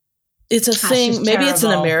a thing. Maybe it's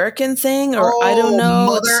an American thing, or I don't know.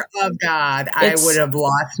 Mother of God, I would have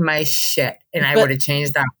lost my shit, and I would have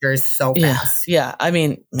changed doctors so fast. Yeah. I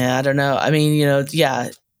mean, I don't know. I mean,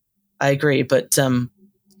 I agree, but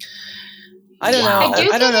I don't know.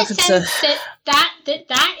 I don't know if it's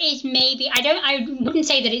that is maybe, I wouldn't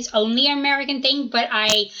say that it's only an American thing, but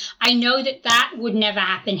I know that would never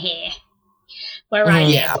happen here where I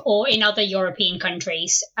live or in other European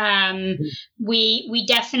countries. We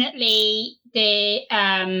definitely, you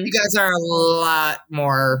guys are a lot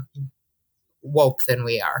more woke than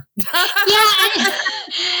we are. And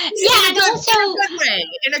also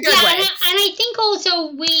in a good way. And I think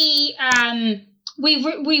also we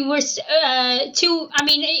were too. I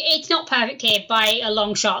mean, it's not perfect here by a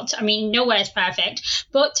long shot. I mean, nowhere's perfect,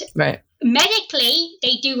 but medically,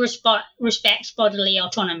 they do respect bodily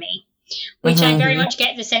autonomy, which I very much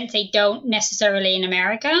get the sense they don't necessarily in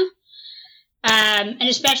America, and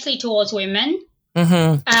especially towards women.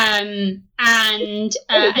 Men can do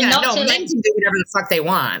whatever the fuck they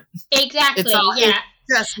want. Exactly. It's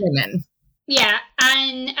just women. Yeah,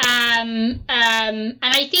 and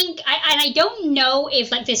I think, and I don't know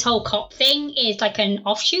if like this whole cop thing is like an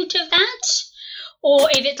offshoot of that, or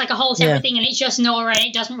if it's like a whole separate thing and it's just Nora and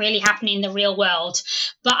it doesn't really happen in the real world.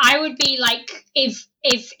 But I would be like, if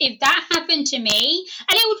that happened to me,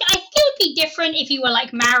 and I think it would be different if you were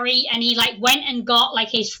like married and he like went and got like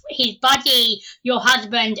his buddy, your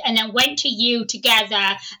husband, and then went to you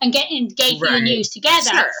together and gave you the news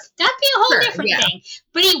together. Sure. That'd be a whole different thing.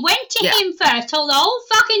 But he went to him first, told the whole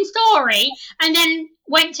fucking story, and then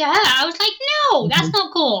went to her. I was like, no, that's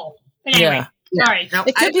not cool. But anyway. Sorry. No,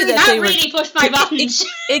 it could be that they really pushed my buttons.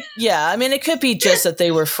 I mean, it could be just that they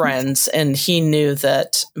were friends and he knew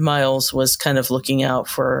that Miles was kind of looking out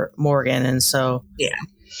for Morgan. And so,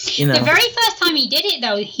 The very first time he did it,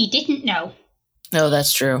 though, he didn't know. Oh,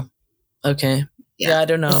 that's true. Okay. Yeah, I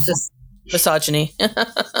don't know. Misogyny. That's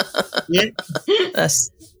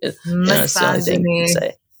the only thing to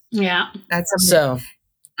say. Yeah. That's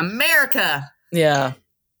America. Yeah.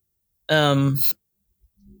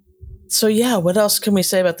 So what else can we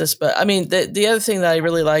say about this? But I mean, the other thing that I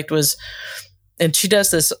really liked was, and she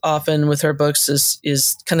does this often with her books,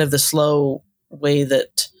 is kind of the slow way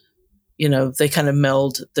that, they kind of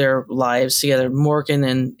meld their lives together. Morgan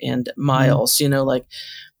and Miles, like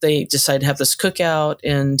they decide to have this cookout,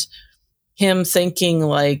 and him thinking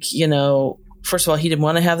like, first of all, he didn't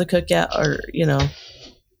want to have the cookout, or,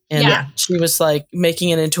 and she was like making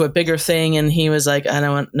it into a bigger thing. And he was like, I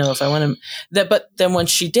don't know if I want to. But then when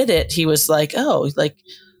she did it, he was like, oh, like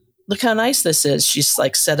look how nice this is. She's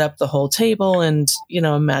like set up the whole table and,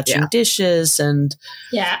 matching dishes and,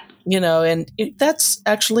 and that's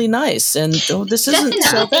actually nice. And this isn't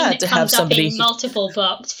so bad to have somebody in multiple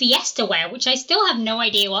books. Fiesta ware, which I still have no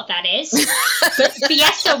idea what that is, but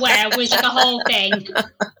Fiesta ware was like a whole thing.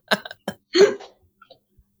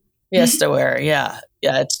 Fiesta ware, yeah,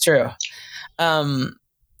 it's true. Those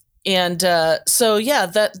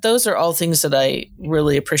are all things that I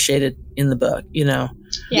really appreciated in the book,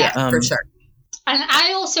 for sure. And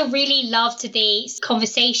I also really loved the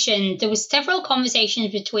conversation. There was several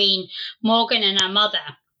conversations between Morgan and her mother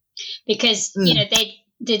because,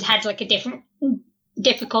 they'd had like a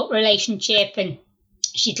difficult relationship, and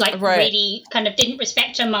she'd really kind of didn't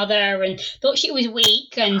respect her mother and thought she was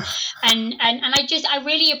weak. And I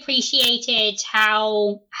really appreciated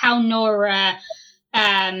how Nora,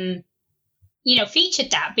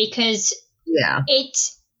 featured that, because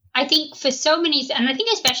I think for so many, and I think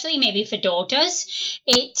especially maybe for daughters,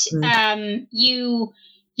 you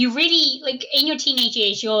really, like, in your teenage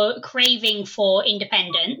years, you're craving for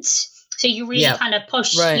independence. So you really kind of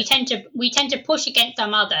push. Right. We tend to push against our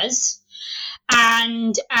mothers.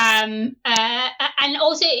 And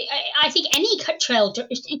also, I think any child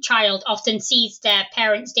often sees their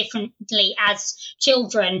parents differently as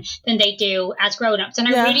children than they do as grown-ups. And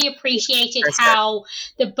I really appreciated how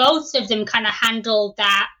the both of them kind of handled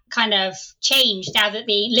that kind of change now that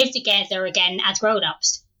they live together again as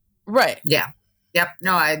grown-ups. Right. Yeah. Yep.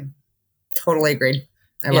 No, I totally agree.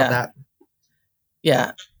 I love that.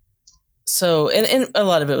 Yeah. So, and a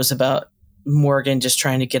lot of it was about Morgan just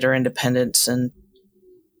trying to get her independence and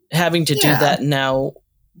having to do that now,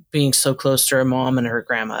 being so close to her mom and her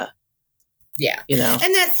grandma. Yeah.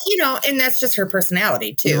 And that's just her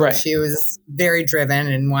personality too. Right. She was very driven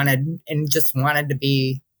and wanted to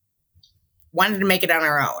make it on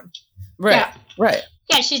her own. Right. Yeah. Right.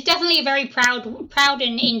 Yeah, she's definitely a very proud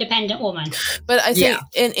and independent woman. But I think,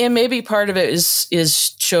 and maybe part of it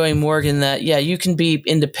is showing Morgan that, you can be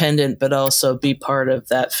independent, but also be part of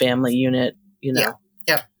that family unit, Yeah,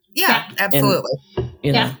 absolutely.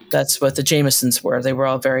 And, that's what the Jamesons were. They were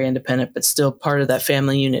all very independent, but still part of that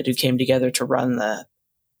family unit who came together to run the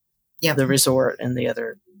resort and the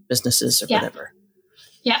other businesses or whatever.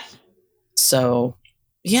 Yeah. So,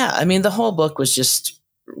 the whole book was just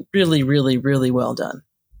really, really, really well done.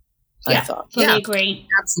 I thought. Fully agree.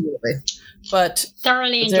 Absolutely. But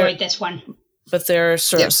thoroughly enjoyed this one. But there are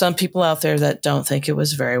some people out there that don't think it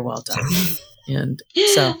was very well done. And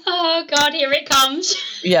so, oh God, here it comes.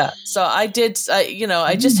 Yeah. So I just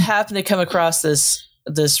happened to come across this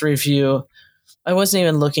review. I wasn't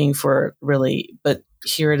even looking for it really, but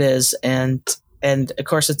here it is. And of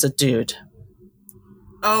course it's a dude.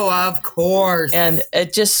 Oh, of course. And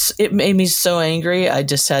it made me so angry. I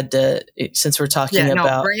just had to, since we're talking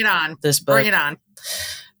about bring it on. This book. Bring it on.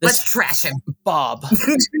 Let's trash him. Bob.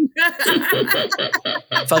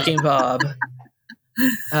 Fucking Bob.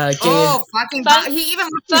 Fucking Bob. He even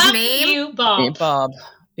looked his name. You, Bob. Bob.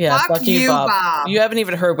 Yeah, fuck you, Bob. You haven't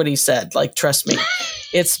even heard what he said. Like, trust me.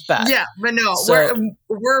 It's bad. Yeah, but no,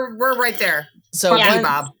 we're right there. So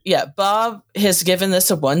Bob. Yeah, Bob has given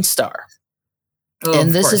this a 1 star.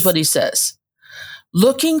 And this is what he says.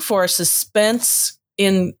 Looking for suspense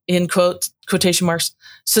in quotation marks,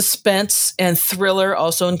 suspense and thriller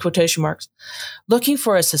also in quotation marks. Looking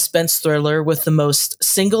for a suspense thriller with the most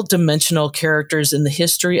single-dimensional characters in the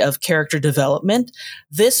history of character development?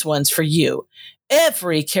 This one's for you.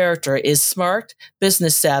 Every character is smart,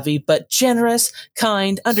 business savvy, but generous,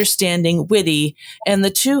 kind, understanding, witty, and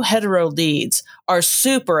the 2 hetero leads are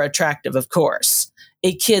super attractive, of course.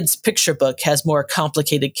 A kid's picture book has more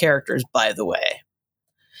complicated characters, by the way.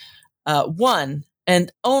 One,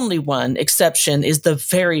 and only one, exception is the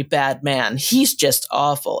very bad man. He's just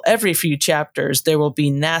awful. Every few chapters, there will be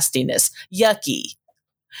nastiness. Yucky.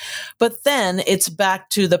 But then it's back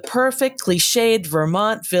to the perfect cliched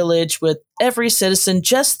Vermont village with every citizen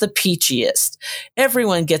just the peachiest.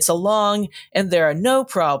 Everyone gets along and there are no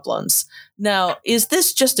problems. Now, is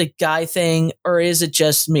this just a guy thing or is it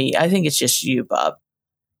just me? I think it's just you, Bob.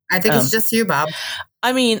 I think it's just you, Bob.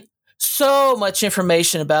 I mean, so much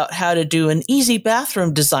information about how to do an easy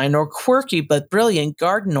bathroom design or quirky but brilliant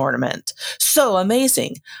garden ornament. So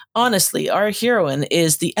amazing. Honestly, our heroine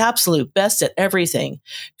is the absolute best at everything.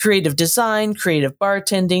 Creative design, creative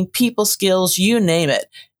bartending, people skills, you name it.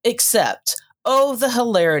 Except, the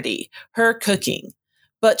hilarity, her cooking.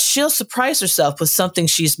 But she'll surprise herself with something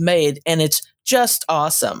she's made, and it's just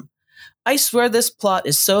awesome. I swear this plot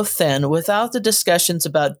is so thin without the discussions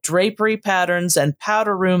about drapery patterns and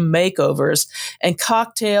powder room makeovers and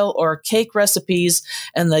cocktail or cake recipes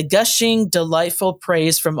and the gushing, delightful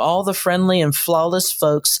praise from all the friendly and flawless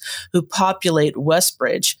folks who populate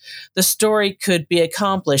Westbridge. The story could be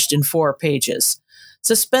accomplished in 4 pages.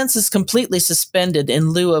 Suspense is completely suspended in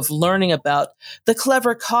lieu of learning about the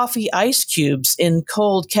clever coffee ice cubes in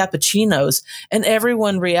cold cappuccinos and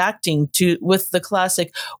everyone reacting with the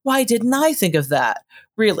classic, "Why didn't I think of that?"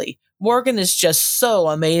 Really, Morgan is just so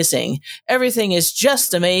amazing. Everything is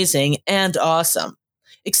just amazing and awesome.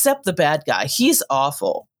 Except the bad guy. He's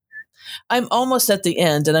awful. I'm almost at the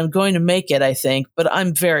end and I'm going to make it, I think, but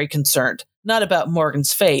I'm very concerned. Not about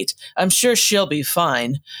Morgan's fate. I'm sure she'll be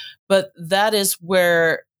fine. But that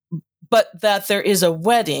there is a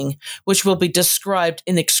wedding which will be described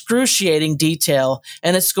in excruciating detail,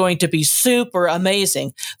 and it's going to be super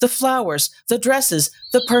amazing. The flowers, the dresses,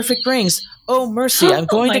 the perfect rings. Oh, mercy, I'm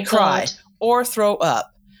going to cry or throw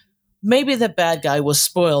up. Maybe the bad guy will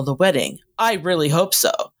spoil the wedding. I really hope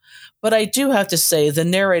so. But I do have to say the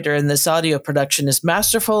narrator in this audio production is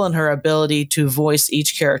masterful in her ability to voice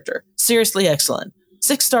each character. Seriously excellent.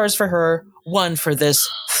 6 stars for her, 1 for this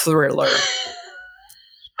thriller.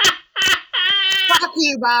 Fuck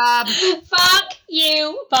you, Bob. Fuck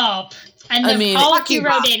you, Bob. And the quote you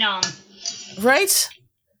wrote in on. Right?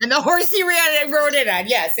 And the horse you wrote in on.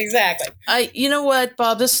 Yes, exactly. You know what,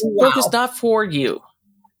 Bob? This book is not for you.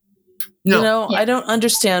 No. You know, I don't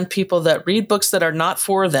understand people that read books that are not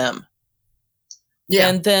for them. Yeah.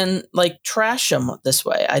 And then, trash them this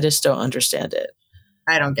way. I just don't understand it.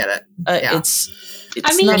 I don't get it. He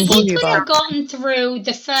could have gotten through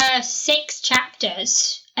the first 6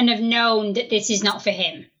 chapters and have known that this is not for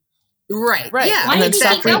him. Right. Yeah. And then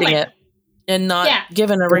stop reading it and not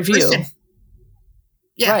giving a review.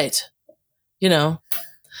 Yeah. Right. You know.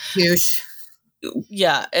 Douche.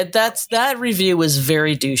 Yeah. That review was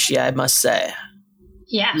very douchey, I must say.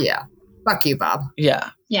 Yeah. Yeah. Fuck you, Bob.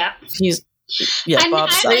 Yeah. Yeah. Bob.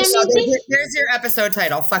 There's your episode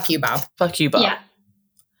title. Fuck you, Bob. Fuck you, Bob. Yeah.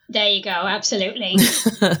 There you go. Absolutely.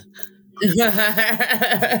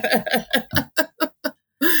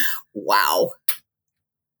 Wow.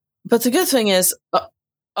 But the good thing is,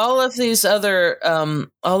 all of these other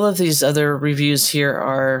reviews here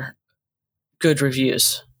are good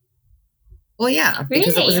reviews. Well, yeah,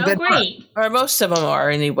 because it was a good book. Or most of them are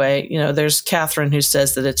anyway. You know, there's Catherine who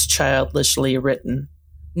says that it's childishly written,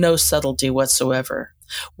 no subtlety whatsoever.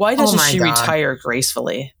 Why doesn't she retire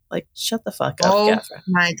gracefully? Shut the fuck up, Catherine. Oh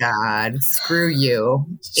my God. Screw you.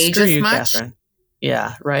 Screw you, Catherine.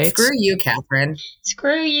 Yeah, right? Screw you, Catherine.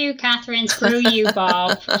 Screw you, Catherine. Screw you,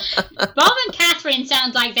 Bob. Bob and Catherine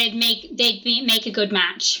sound like they'd make a good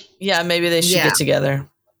match. Yeah, maybe they should get together.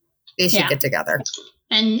 They should get together.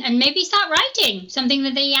 And maybe start writing something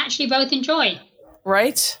that they actually both enjoy.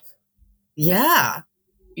 Right? Yeah.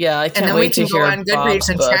 Yeah, I can't wait to hear Bob's book. And then we can go on Goodreads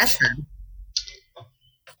and trash them.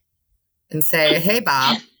 And say, hey,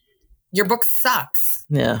 Bob, your book sucks.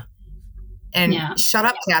 Yeah. And shut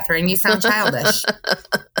up, Catherine. You sound childish.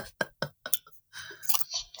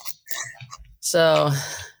 So,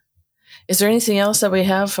 is there anything else that we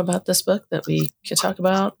have about this book that we could talk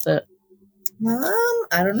about? I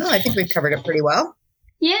don't know. I think we've covered it pretty well.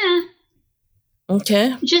 Yeah.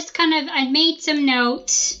 Okay. Just I made some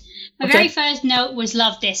notes. My very first note was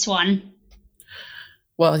love this one.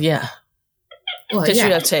 Well, yeah. Because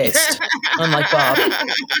you have taste, unlike Bob.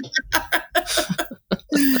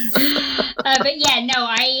 But yeah, no,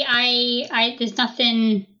 I there's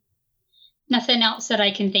nothing else that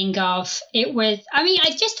I can think of.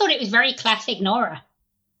 I just thought it was very classic Nora.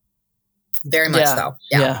 Very much so.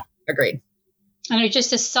 Yeah. Agreed. And it was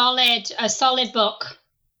just a solid book.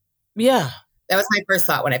 Yeah. That was my first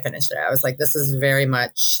thought when I finished it. I was like, this is very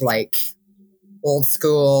much like old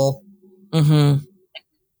school. Mm-hmm.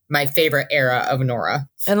 My favorite era of Nora.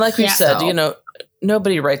 And like we said,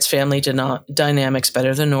 nobody writes family dynamics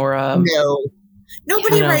better than Nora. No.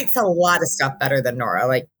 Nobody writes a lot of stuff better than Nora.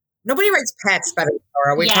 Nobody writes pets better than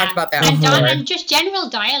Nora. We've talked about that before. And just general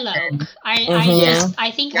dialogue.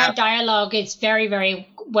 I think her dialogue is very, very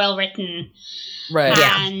well written. Right.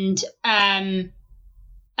 And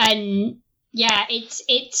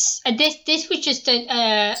this was just a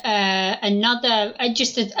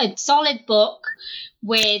solid book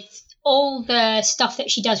with all the stuff that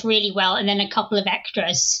she does really well, and then a couple of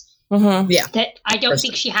extras. Mm-hmm. Yeah, that I don't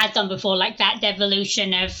think she has done before, like that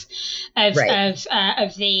devolution of the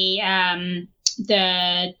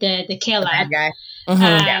killer, the bad guy,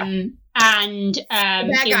 and the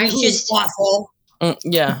bad guy who's just awful.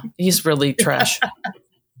 Yeah, he's really trash.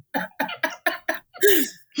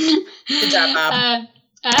 job, Bob.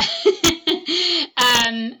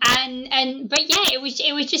 But yeah, it was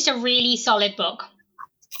just a really solid book.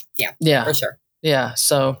 Yeah, for sure. Yeah,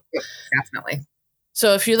 so definitely.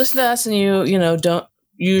 So if you listen to us and you don't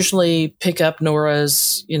usually pick up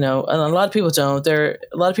Nora's, and a lot of people don't. A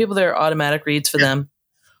lot of people, there are automatic reads for them,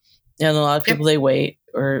 and a lot of people they wait,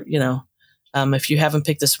 or if you haven't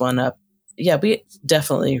picked this one up, we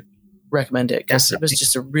definitely recommend it because it was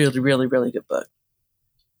just a really, really, really good book.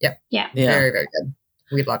 Yeah, very, very good.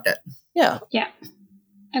 We loved it. Yeah,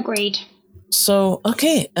 agreed. So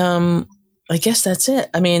okay, I guess that's it.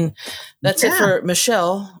 I mean, that's it for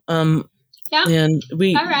Michelle. And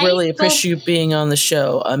we really appreciate you being on the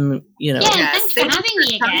show. Thanks for having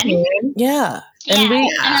me again. Yeah.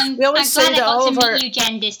 And we always say to all of our meet you,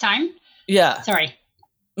 Jen, this time. Yeah. Sorry.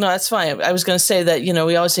 No, that's fine. I was going to say that,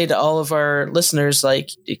 we always say to all of our listeners, like,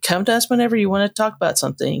 come to us whenever you want to talk about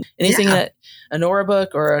something. Anything that a Nora book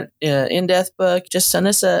or an in-depth book, just send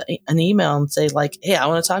us an email and say, like, hey, I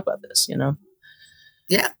want to talk about this,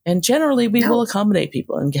 Yeah. And generally we will accommodate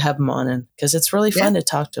people and have them on, and because it's really fun to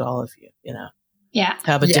talk to all of you,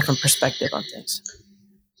 have a different perspective on things.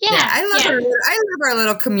 Yeah. I love our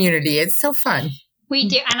little community. It's so fun. We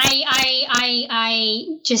do. And I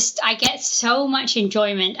get so much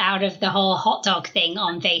enjoyment out of the whole hot dog thing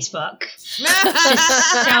on Facebook. It's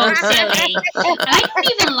just so silly. And I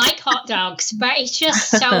don't even like hot dogs, but it's just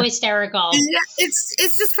so hysterical. Yeah, it's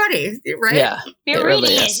just funny, right? Yeah. It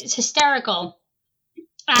really is. It's hysterical.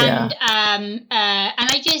 And I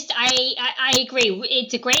agree.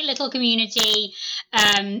 It's a great little community.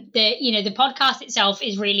 The podcast itself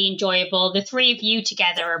is really enjoyable. The three of you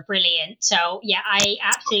together are brilliant. So I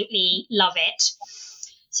absolutely love it.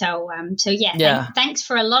 So thanks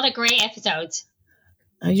for a lot of great episodes.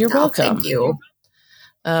 You're welcome. Thank you.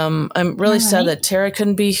 I'm really sad that Tara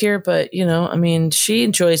couldn't be here, but she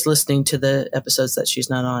enjoys listening to the episodes that she's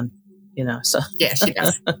not on. So yeah, she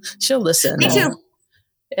does. She'll listen. Me too.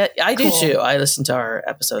 I do too. I listen to our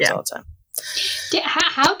episodes all the time.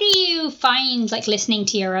 How do you find listening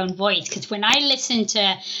to your own voice? Because when I listened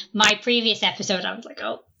to my previous episode, I was like,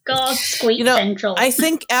 oh God, Squeak Central. I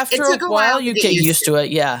think after a while you get used to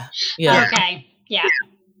it. Yeah. Okay. Yeah.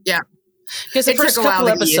 Because the first couple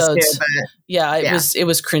episodes, it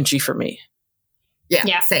was cringy for me.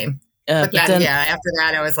 Yeah. Same. But then, after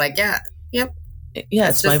that, I was like,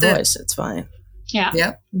 it's my voice. It's fine. Yeah.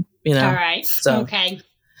 Yep. All right. So. Okay.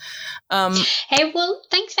 Hey, well,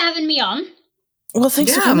 thanks for having me on. Well,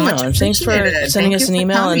 thanks for coming on. Thanks for sending us an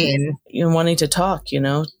email and wanting to talk,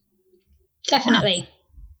 Definitely.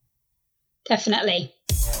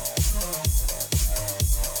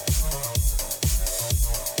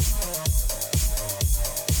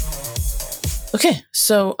 Okay.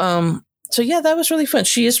 So that was really fun.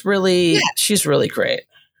 She's really great.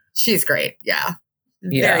 She's great. Yeah.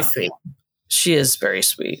 Very sweet. She is very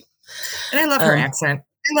sweet. And I love her accent.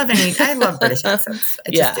 I love British accents.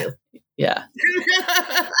 I just do. Yeah.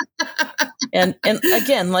 and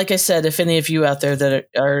again, like I said, if any of you out there that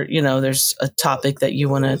are there's a topic that you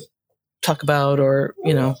want to talk about, or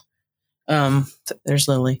there's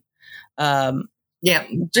Lily.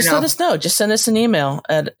 Just let us know. Just send us an email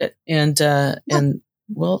and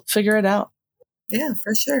we'll figure it out. Yeah,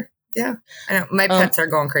 for sure. Yeah. I know my pets are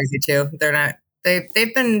going crazy too. They're not.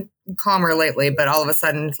 They've been calmer lately, but all of a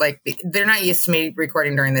sudden, they're not used to me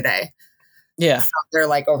recording during the day. Yeah. So they're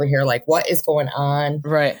over here, what is going on?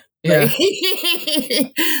 Right. Yeah.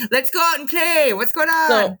 Let's go out and play. What's going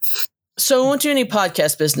on? So we won't do any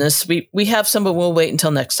podcast business. We have some, but we'll wait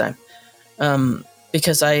until next time.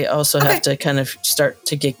 Because I also have to kind of start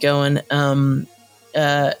to get going. No,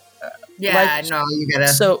 you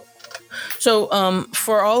gotta. So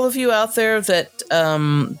for all of you out there that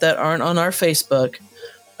aren't on our Facebook,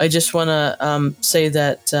 I just want to say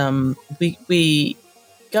that we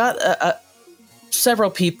got several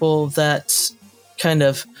people that kind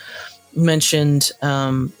of mentioned,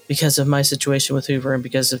 because of my situation with Hoover and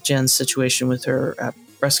because of Jen's situation with her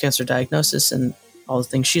breast cancer diagnosis and all the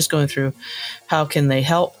things she's going through, how can they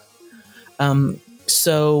help?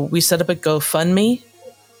 So we set up a GoFundMe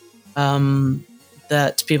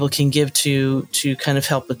that people can give to kind of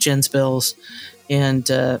help with Jen's bills and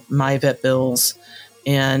my vet bills.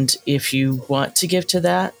 And if you want to give to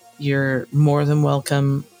that, you're more than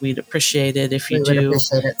welcome. We'd appreciate it if you do. We would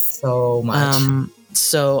appreciate it so much.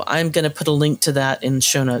 So I'm going to put a link to that in the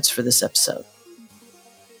show notes for this episode.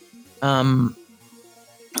 Other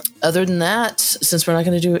than that, since we're not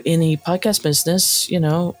going to do any podcast business,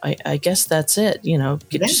 I guess that's it.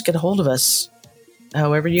 Just get a hold of us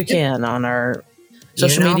however you can on our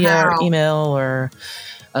social media, or email, or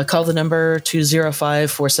call the number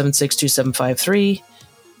 205-476-2753,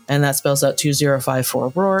 and that spells out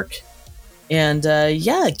 2054-RORK. And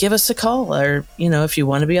give us a call, or if you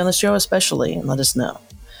want to be on the show, especially, and let us know.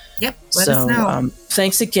 Yep, let us know.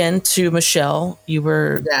 Thanks again to Michelle. You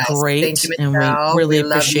were great, thank you, and we really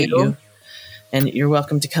appreciate you. And you're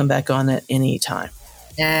welcome to come back on at any time.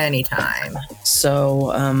 Anytime.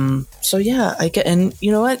 So and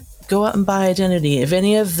you know what? Go out and buy Identity. If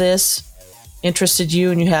any of this interested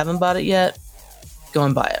you and you haven't bought it yet, go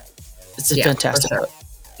and buy it. It's a fantastic book.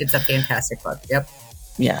 It's a fantastic book. Yep.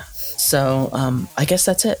 Yeah. So I guess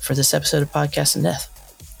that's it for this episode of Podcast and Death.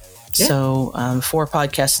 Yeah. So for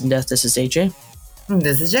Podcast and Death, this is AJ.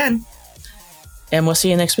 This is Jen. And we'll see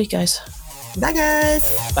you next week, guys. Bye,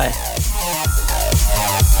 guys. Bye.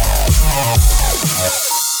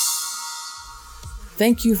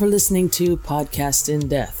 Thank you for listening to Podcast in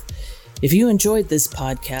Death. If you enjoyed this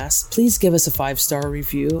podcast, please give us a 5-star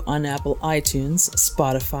review on Apple iTunes,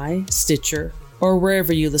 Spotify, Stitcher, or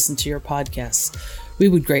wherever you listen to your podcasts. We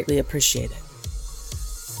would greatly appreciate it.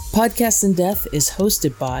 Podcast in Death is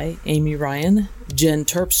hosted by Amy Ryan, Jen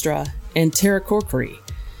Terpstra, and Tara Corkery,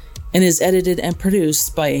 and is edited and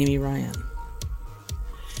produced by Amy Ryan.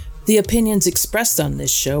 The opinions expressed on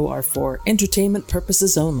this show are for entertainment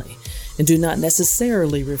purposes only, and do not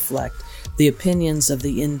necessarily reflect the opinions of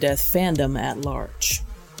the In Death fandom at large.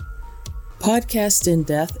 Podcast in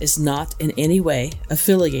Death is not in any way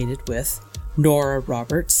affiliated with Nora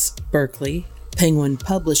Roberts, Berkeley, Penguin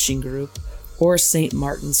Publishing Group, or St.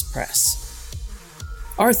 Martin's Press.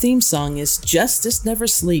 Our theme song is Justice Never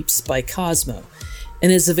Sleeps by Cosmo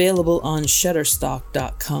and is available on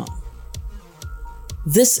Shutterstock.com.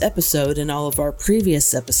 This episode and all of our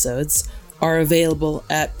previous episodes are available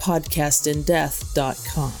at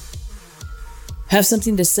podcastindeath.com. Have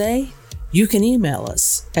something to say? You can email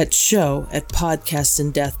us at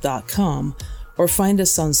show@podcastindeath.com or find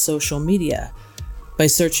us on social media by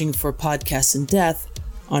searching for Podcast in Death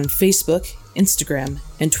on Facebook, Instagram,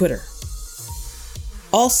 and Twitter.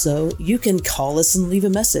 Also, you can call us and leave a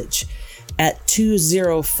message at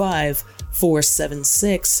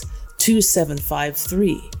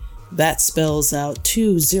 205-476-2753. That spells out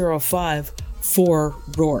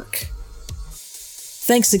 2054-RORK.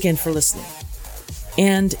 Thanks again for listening.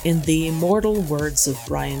 And in the immortal words of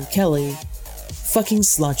Brian Kelly, fucking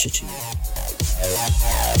sláinte to you.